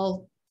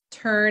will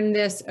turn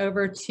this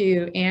over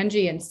to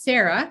Angie and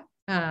Sarah.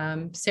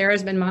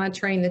 Sarah's been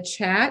monitoring the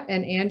chat,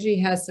 and Angie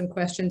has some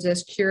questions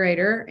as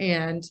curator,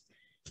 and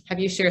have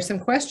you share some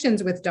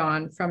questions with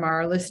Dawn from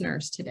our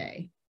listeners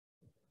today.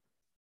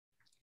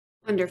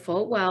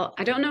 Wonderful. Well,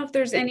 I don't know if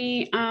there's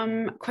any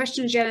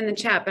questions yet in the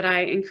chat, but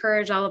I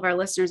encourage all of our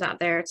listeners out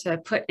there to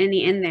put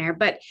any in there.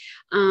 But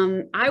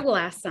I will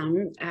ask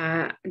some,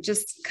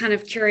 just kind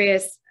of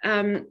curious.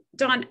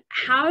 Dawn,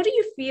 how do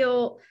you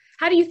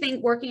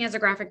think working as a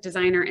graphic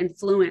designer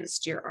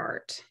influenced your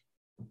art?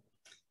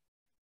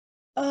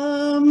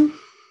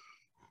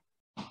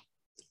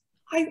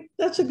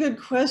 That's a good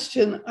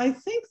question. I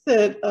think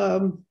that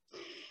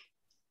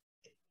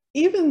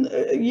even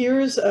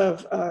years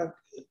of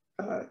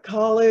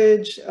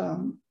college,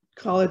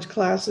 college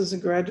classes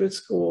and graduate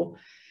school,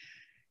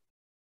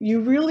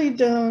 you really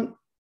don't,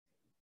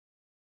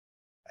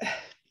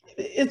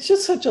 it's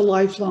just such a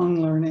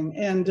lifelong learning.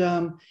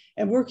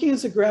 And working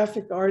as a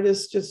graphic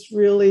artist just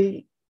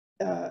really,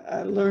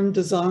 I learned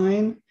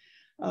design.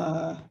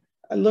 I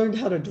learned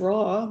how to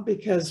draw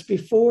because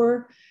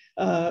before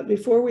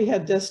we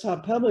had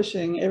desktop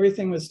publishing,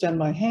 everything was done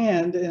by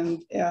hand,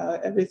 and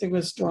everything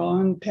was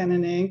drawn, pen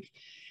and ink.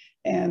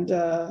 And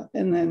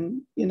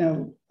then, you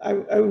know,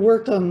 I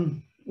worked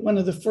on one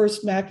of the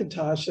first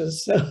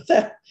Macintoshes, so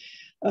that,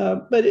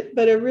 but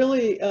it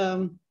really,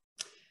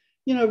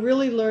 you know,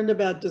 really learned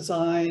about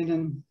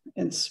design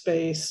and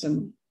space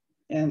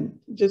and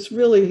just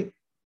really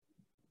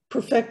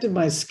perfected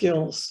my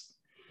skills.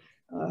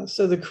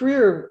 So the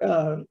career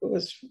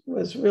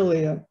was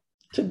really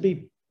to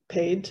be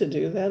paid to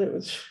do that. It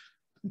was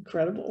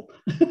incredible.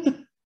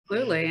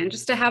 Absolutely. And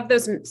just to have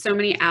those so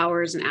many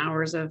hours and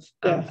hours of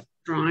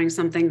drawing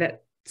something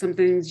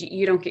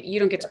you don't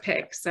get to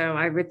pick. So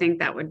I would think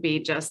that would be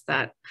just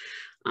that,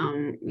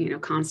 you know,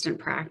 constant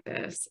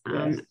practice.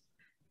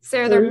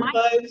 Sarah, there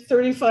might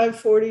 35,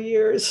 40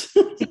 years.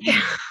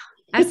 Yeah,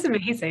 that's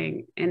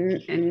amazing.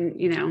 And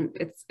you know,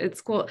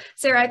 it's cool.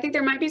 Sarah, I think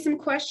there might be some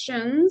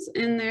questions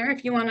in there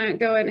if you want to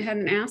go ahead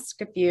and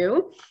ask a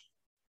few.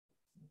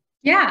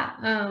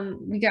 Yeah,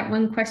 we got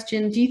one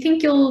question. Do you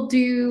think you'll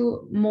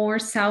do more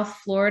South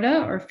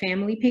Florida or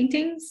family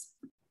paintings?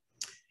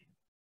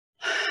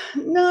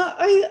 No,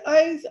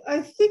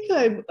 I think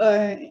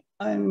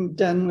I'm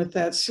done with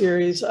that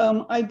series.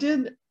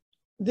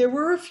 There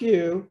were a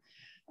few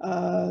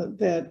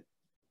that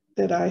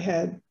I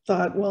had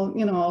thought, well,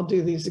 you know, I'll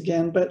do these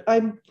again, but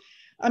I'm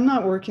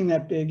not working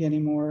that big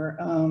anymore.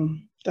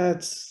 I'm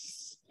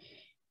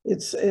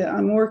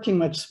working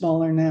much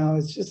smaller now.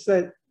 It's just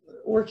that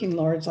working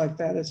large like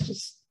that is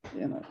just,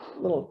 you know, a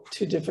little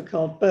too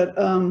difficult. But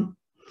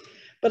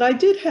I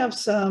did have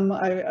some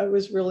I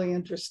was really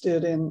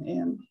interested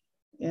in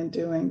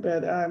doing,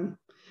 but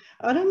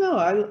I don't know.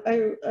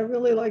 I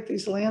really like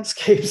these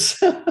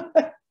landscapes.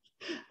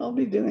 I'll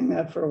be doing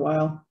that for a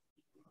while.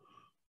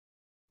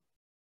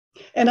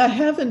 And I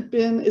haven't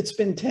been, it's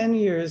been 10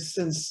 years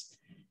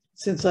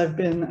since I've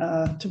been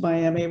to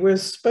Miami. We're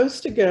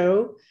supposed to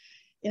go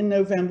in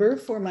November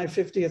for my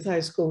 50th high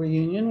school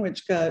reunion,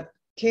 which got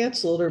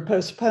canceled or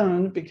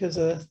postponed because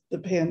of the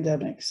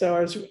pandemic. So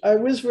I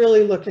was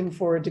really looking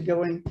forward to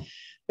going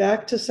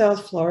back to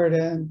South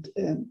Florida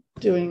and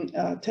doing,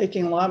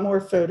 taking a lot more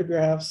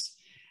photographs.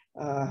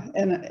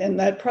 And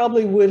that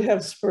probably would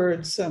have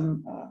spurred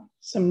some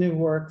new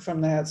work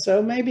from that.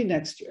 So maybe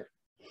next year.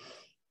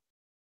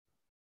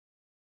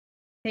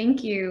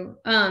 Thank you.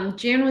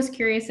 Jan was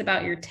curious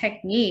about your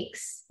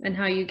techniques and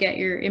how you get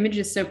your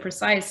images so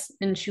precise.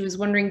 And she was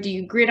wondering, do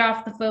you grid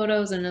off the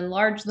photos and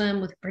enlarge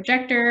them with a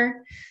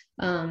projector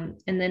and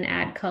then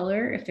add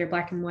color if they're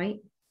black and white?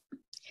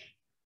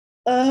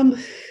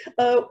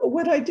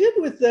 What I did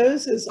with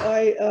those is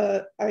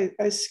I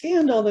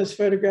scanned all those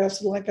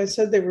photographs, and like I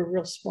said, they were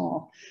real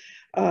small.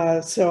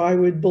 So I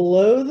would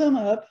blow them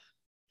up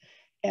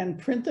and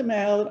print them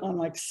out on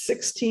like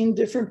 16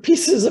 different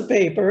pieces of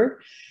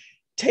paper,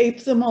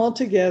 tape them all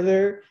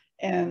together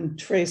and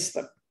trace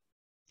them.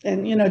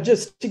 And, you know,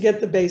 just to get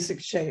the basic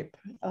shape.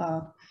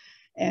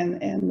 And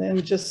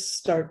then just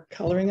start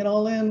coloring it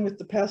all in with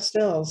the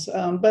pastels.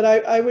 But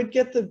I would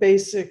get the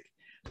basic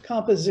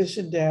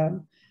composition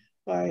down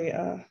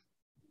by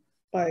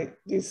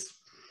these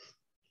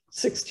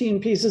 16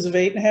 pieces of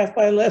 8.5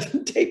 by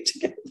 11 taped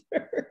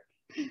together.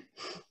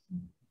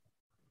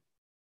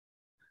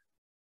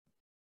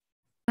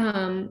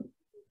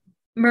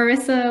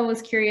 Marissa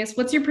was curious,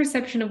 what's your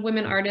perception of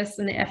women artists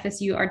in the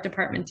FSU art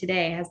department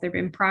today? Has there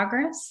been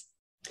progress?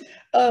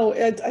 Oh,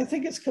 I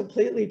think it's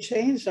completely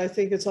changed. I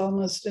think it's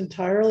almost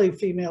entirely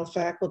female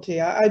faculty.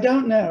 I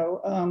don't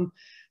know.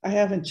 I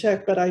haven't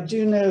checked, but I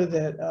do know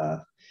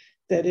that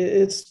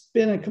it's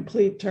been a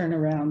complete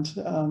turnaround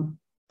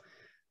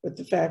with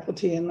the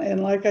faculty.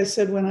 And like I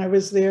said, when I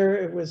was there,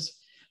 it was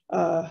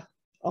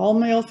all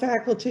male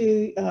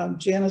faculty.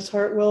 Janice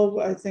Hartwell,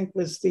 I think,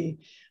 was the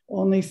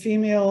only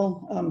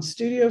female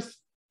studio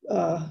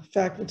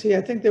faculty.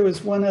 I think there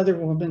was one other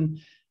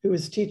woman who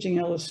was teaching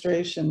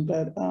illustration,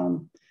 but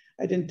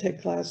I didn't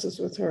take classes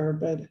with her.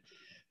 But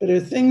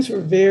things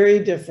were very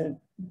different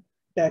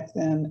back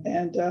then.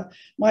 And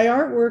my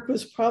artwork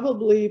was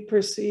probably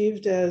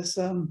perceived as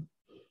a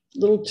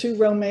little too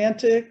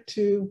romantic,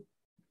 too,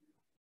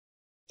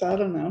 I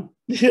don't know,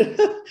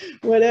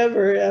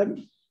 whatever.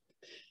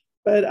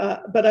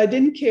 But I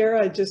didn't care.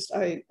 I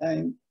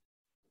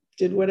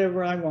did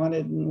whatever I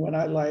wanted and what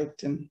I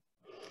liked, and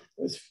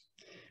was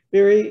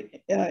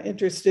very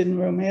interested in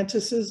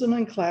romanticism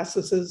and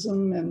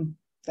classicism, and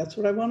that's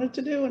what I wanted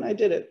to do, and I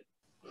did it.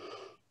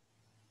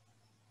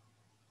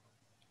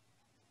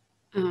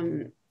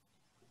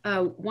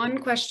 One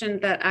question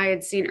that I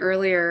had seen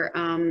earlier,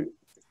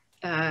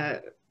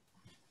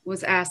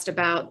 was asked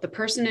about the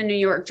person in New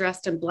York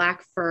dressed in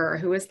black fur.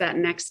 Who is that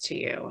next to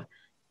you?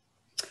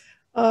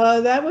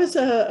 That was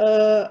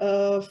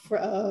a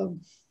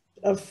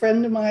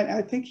friend of mine.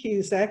 I think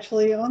he's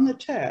actually on the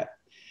chat.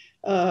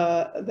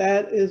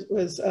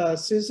 Was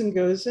Susan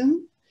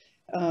Gozin.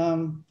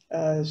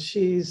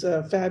 She's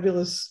a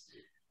fabulous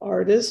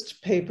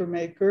artist, paper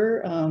maker,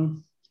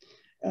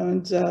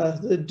 and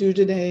the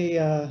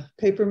Dudene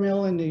paper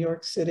mill in New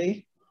York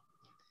City.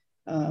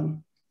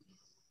 And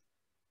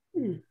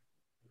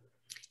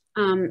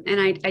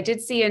I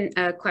did see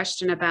a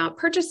question about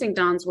purchasing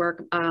Dawn's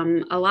work.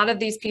 A lot of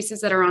these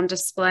pieces that are on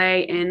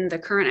display in the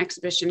current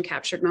exhibition,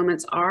 Captured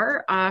Moments,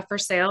 are for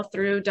sale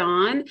through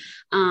Dawn.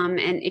 And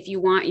if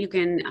you want, you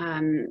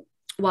can,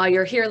 while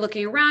you're here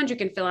looking around, you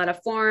can fill out a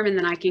form and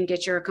then I can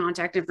get your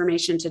contact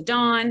information to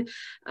Dawn.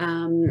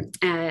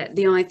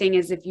 The only thing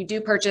is if you do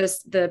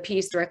purchase the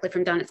piece directly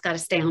from Dawn, it's got to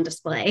stay on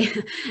display.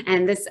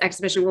 And this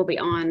exhibition will be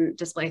on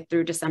display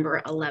through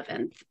December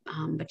 11th,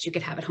 but you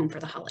could have it home for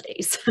the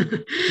holidays.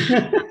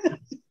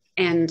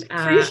 And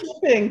free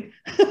shipping.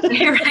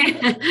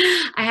 Right.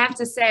 I have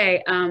to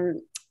say,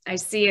 I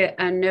see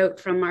a note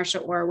from Marcia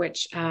Orr,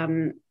 which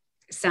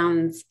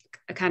sounds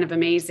kind of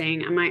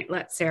amazing. I might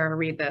let Sarah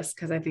read this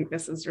because I think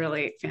this is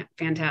really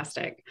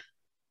fantastic.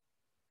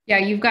 Yeah,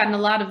 you've gotten a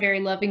lot of very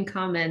loving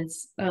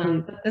comments.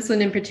 But this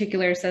one in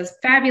particular says,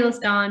 "Fabulous,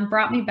 Dawn,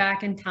 brought me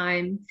back in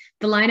time.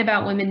 The line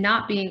about women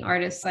not being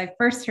artists, I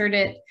first heard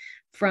it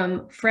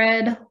from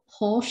Fred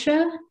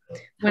Holsha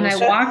when I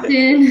walked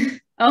in."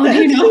 Oh, do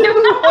you know?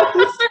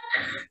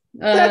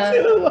 That's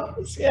who it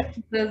was, yeah.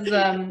 Says,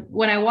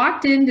 when I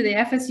walked into the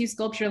FSU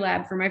sculpture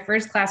lab for my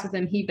first class with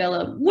him, he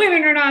bellowed,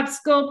 "Women are not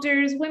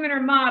sculptors, women are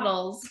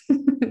models."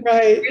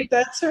 Right,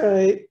 that's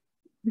right.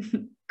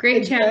 Great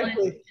Exactly.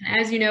 challenge.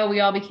 And as you know, we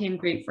all became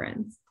great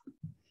friends.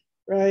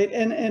 Right,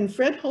 and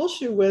Fred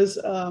Holshu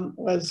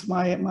was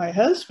my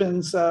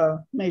husband's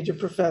major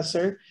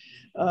professor,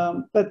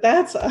 but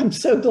I'm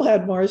so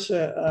glad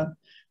Marcia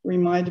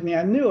reminded me.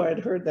 I knew I'd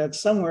heard that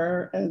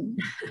somewhere, and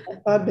I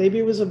thought maybe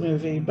it was a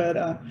movie,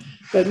 but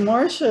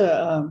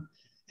Marcia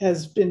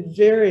has been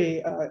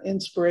very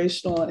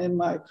inspirational in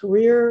my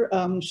career.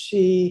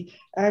 She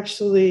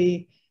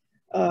actually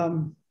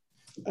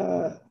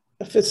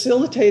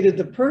facilitated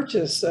the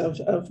purchase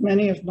of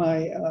many of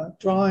my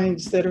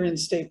drawings that are in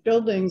state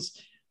buildings.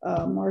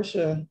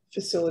 Marcia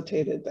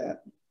facilitated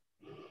that.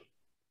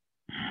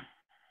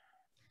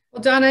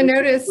 Well, Dawn, I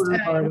noticed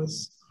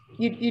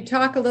you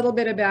talk a little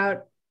bit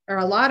about, or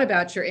a lot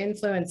about, your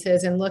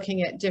influences in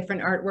looking at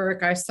different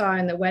artwork. I saw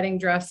in the wedding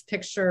dress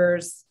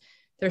pictures,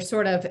 they're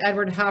sort of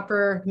Edward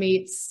Hopper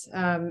meets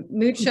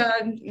Mucha,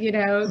 you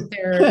know,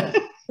 they're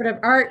sort of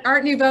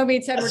Art Nouveau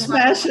meets Edward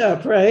smash Hopper.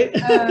 Up, right?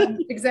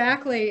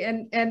 Exactly.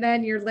 And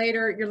then your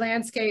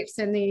landscapes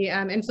and the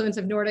influence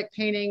of Nordic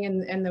painting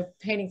and the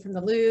painting from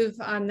the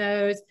Louvre on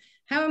those.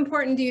 How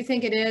important do you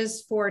think it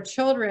is for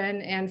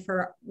children and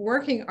for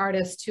working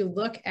artists to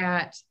look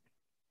at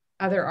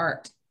other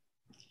art?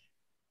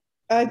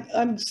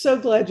 I'm so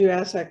glad you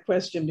asked that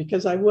question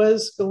because I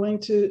was going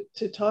to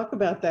talk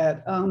about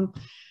that.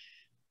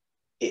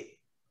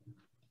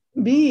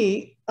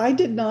 I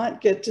did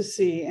not get to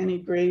see any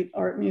great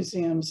art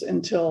museums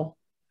until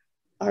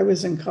I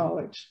was in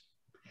college.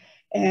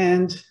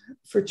 And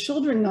for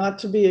children not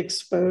to be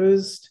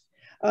exposed,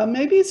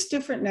 maybe it's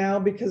different now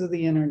because of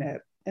the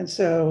internet. And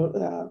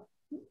so,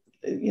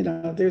 you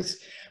know,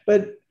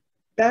 but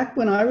back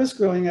when I was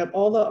growing up,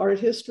 all the art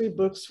history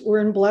books were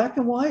in black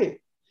and white.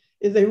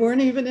 They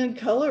weren't even in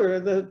color.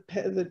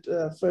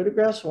 The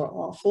photographs were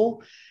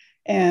awful.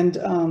 And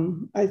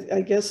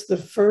I guess the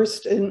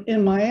first,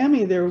 in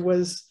Miami, there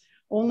was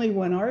only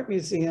one art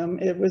museum.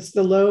 It was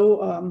the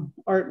Low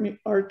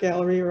Art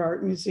Gallery or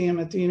Art Museum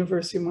at the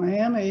University of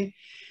Miami.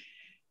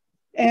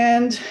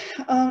 And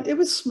it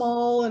was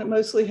small and it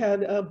mostly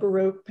had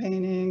Baroque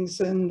paintings.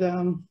 And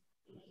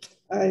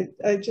I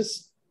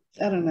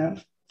don't know,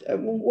 I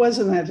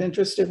wasn't that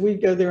interested.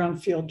 We'd go there on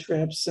field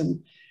trips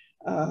and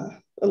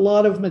a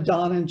lot of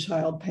Madonna and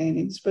child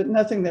paintings, but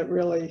nothing that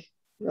really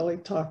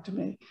talked to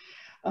me.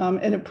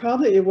 And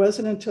it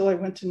wasn't until I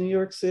went to New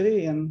York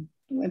City and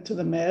went to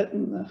the Met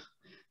and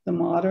the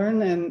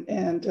Modern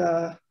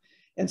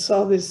and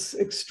saw this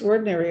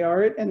extraordinary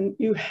art, and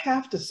you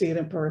have to see it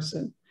in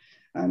person.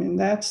 I mean,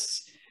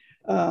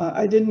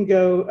 I didn't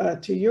go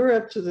to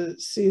Europe to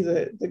see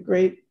the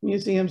great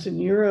museums in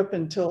Europe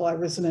until I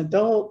was an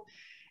adult.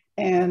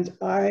 And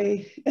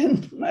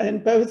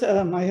both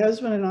my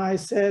husband and I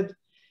said,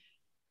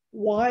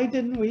 why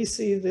didn't we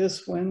see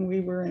this when we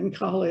were in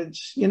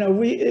college? You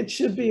know, it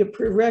should be a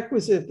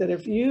prerequisite that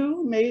if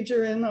you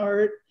major in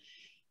art,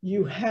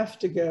 you have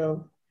to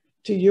go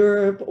to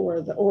Europe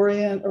or the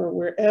Orient or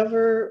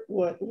wherever,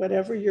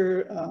 whatever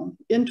your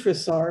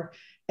interests are,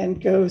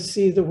 and go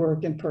see the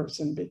work in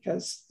person,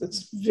 because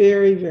it's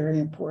very, very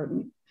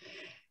important.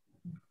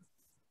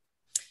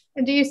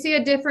 And do you see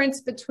a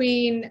difference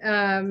between,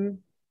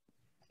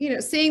 you know,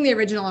 seeing the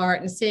original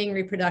art and seeing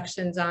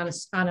reproductions on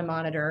a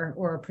monitor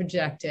or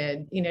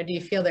projected? You know, do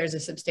you feel there's a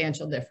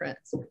substantial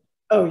difference?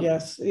 Oh,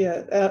 yes.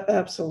 Yeah,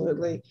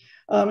 absolutely.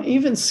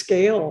 Even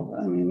scale.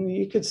 I mean,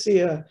 you could see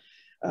a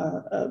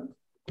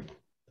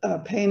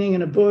painting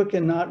in a book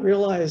and not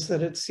realize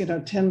that it's,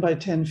 10 by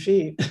 10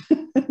 feet.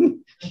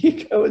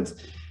 You go and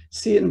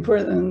see it in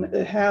person,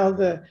 and how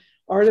the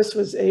artist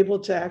was able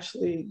to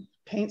actually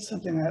paint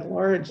something that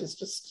large is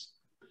just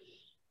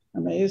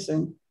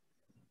amazing.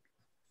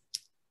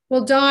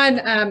 Well,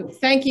 Dawn,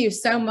 thank you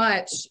so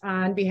much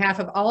on behalf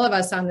of all of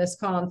us on this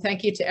call, and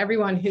thank you to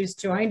everyone who's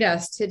joined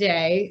us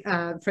today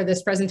for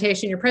this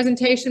presentation. Your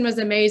presentation was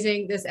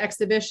amazing. This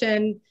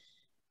exhibition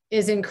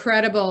is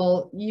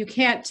incredible. You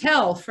can't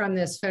tell from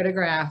this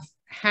photograph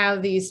how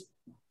these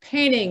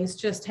paintings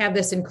just have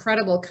this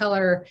incredible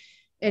color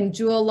and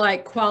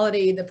jewel-like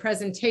quality, the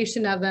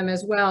presentation of them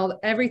as well.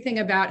 Everything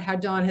about how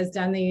Dawn has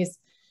done these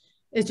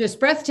is just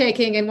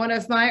breathtaking. And one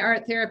of my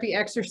art therapy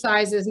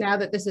exercises now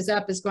that this is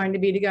up is going to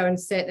be to go and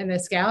sit in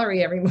this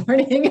gallery every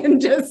morning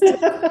and just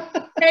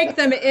take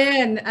them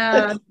in.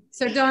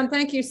 So Dawn,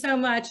 thank you so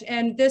much.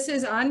 And this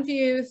is on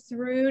view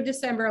through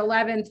December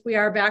 11th. We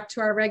are back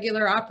to our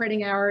regular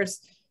operating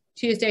hours,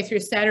 Tuesday through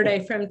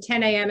Saturday from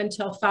 10 a.m.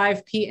 until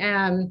 5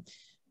 p.m.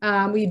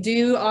 We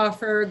do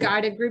offer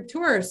guided group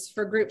tours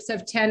for groups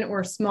of 10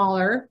 or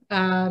smaller,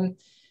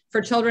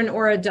 for children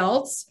or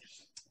adults.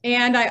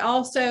 And I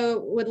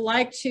also would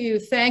like to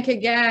thank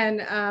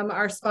again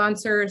our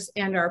sponsors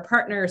and our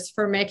partners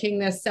for making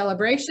this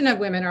celebration of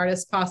women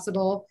artists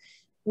possible.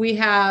 We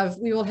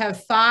will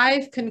have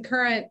 5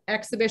 concurrent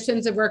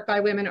exhibitions of work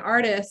by women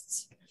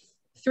artists.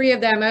 3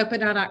 of them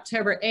open on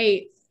October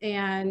 8th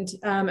and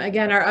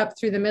again are up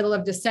through the middle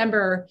of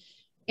December.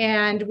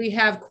 And we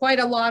have quite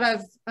a lot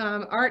of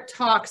art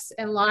talks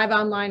and live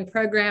online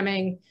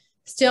programming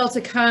still to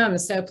come.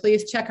 So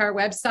please check our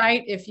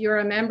website. If you're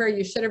a member,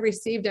 you should have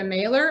received a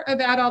mailer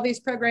about all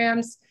these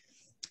programs.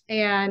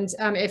 And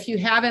if you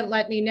haven't,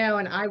 let me know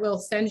and I will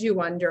send you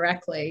one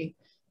directly.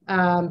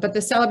 But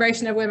the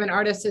celebration of women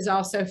artists is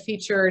also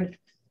featured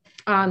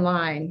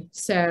online.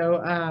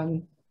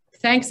 So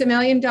thanks a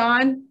million,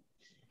 Dawn.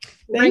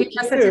 Thank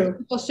you. Such a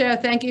beautiful show.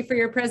 Thank you for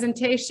your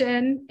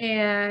presentation.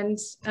 And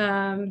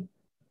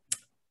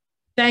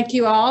thank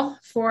you all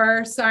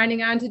for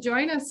signing on to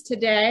join us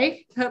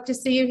today. Hope to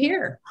see you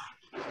here.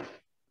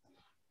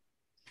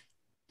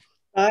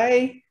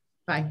 Bye.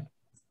 Bye.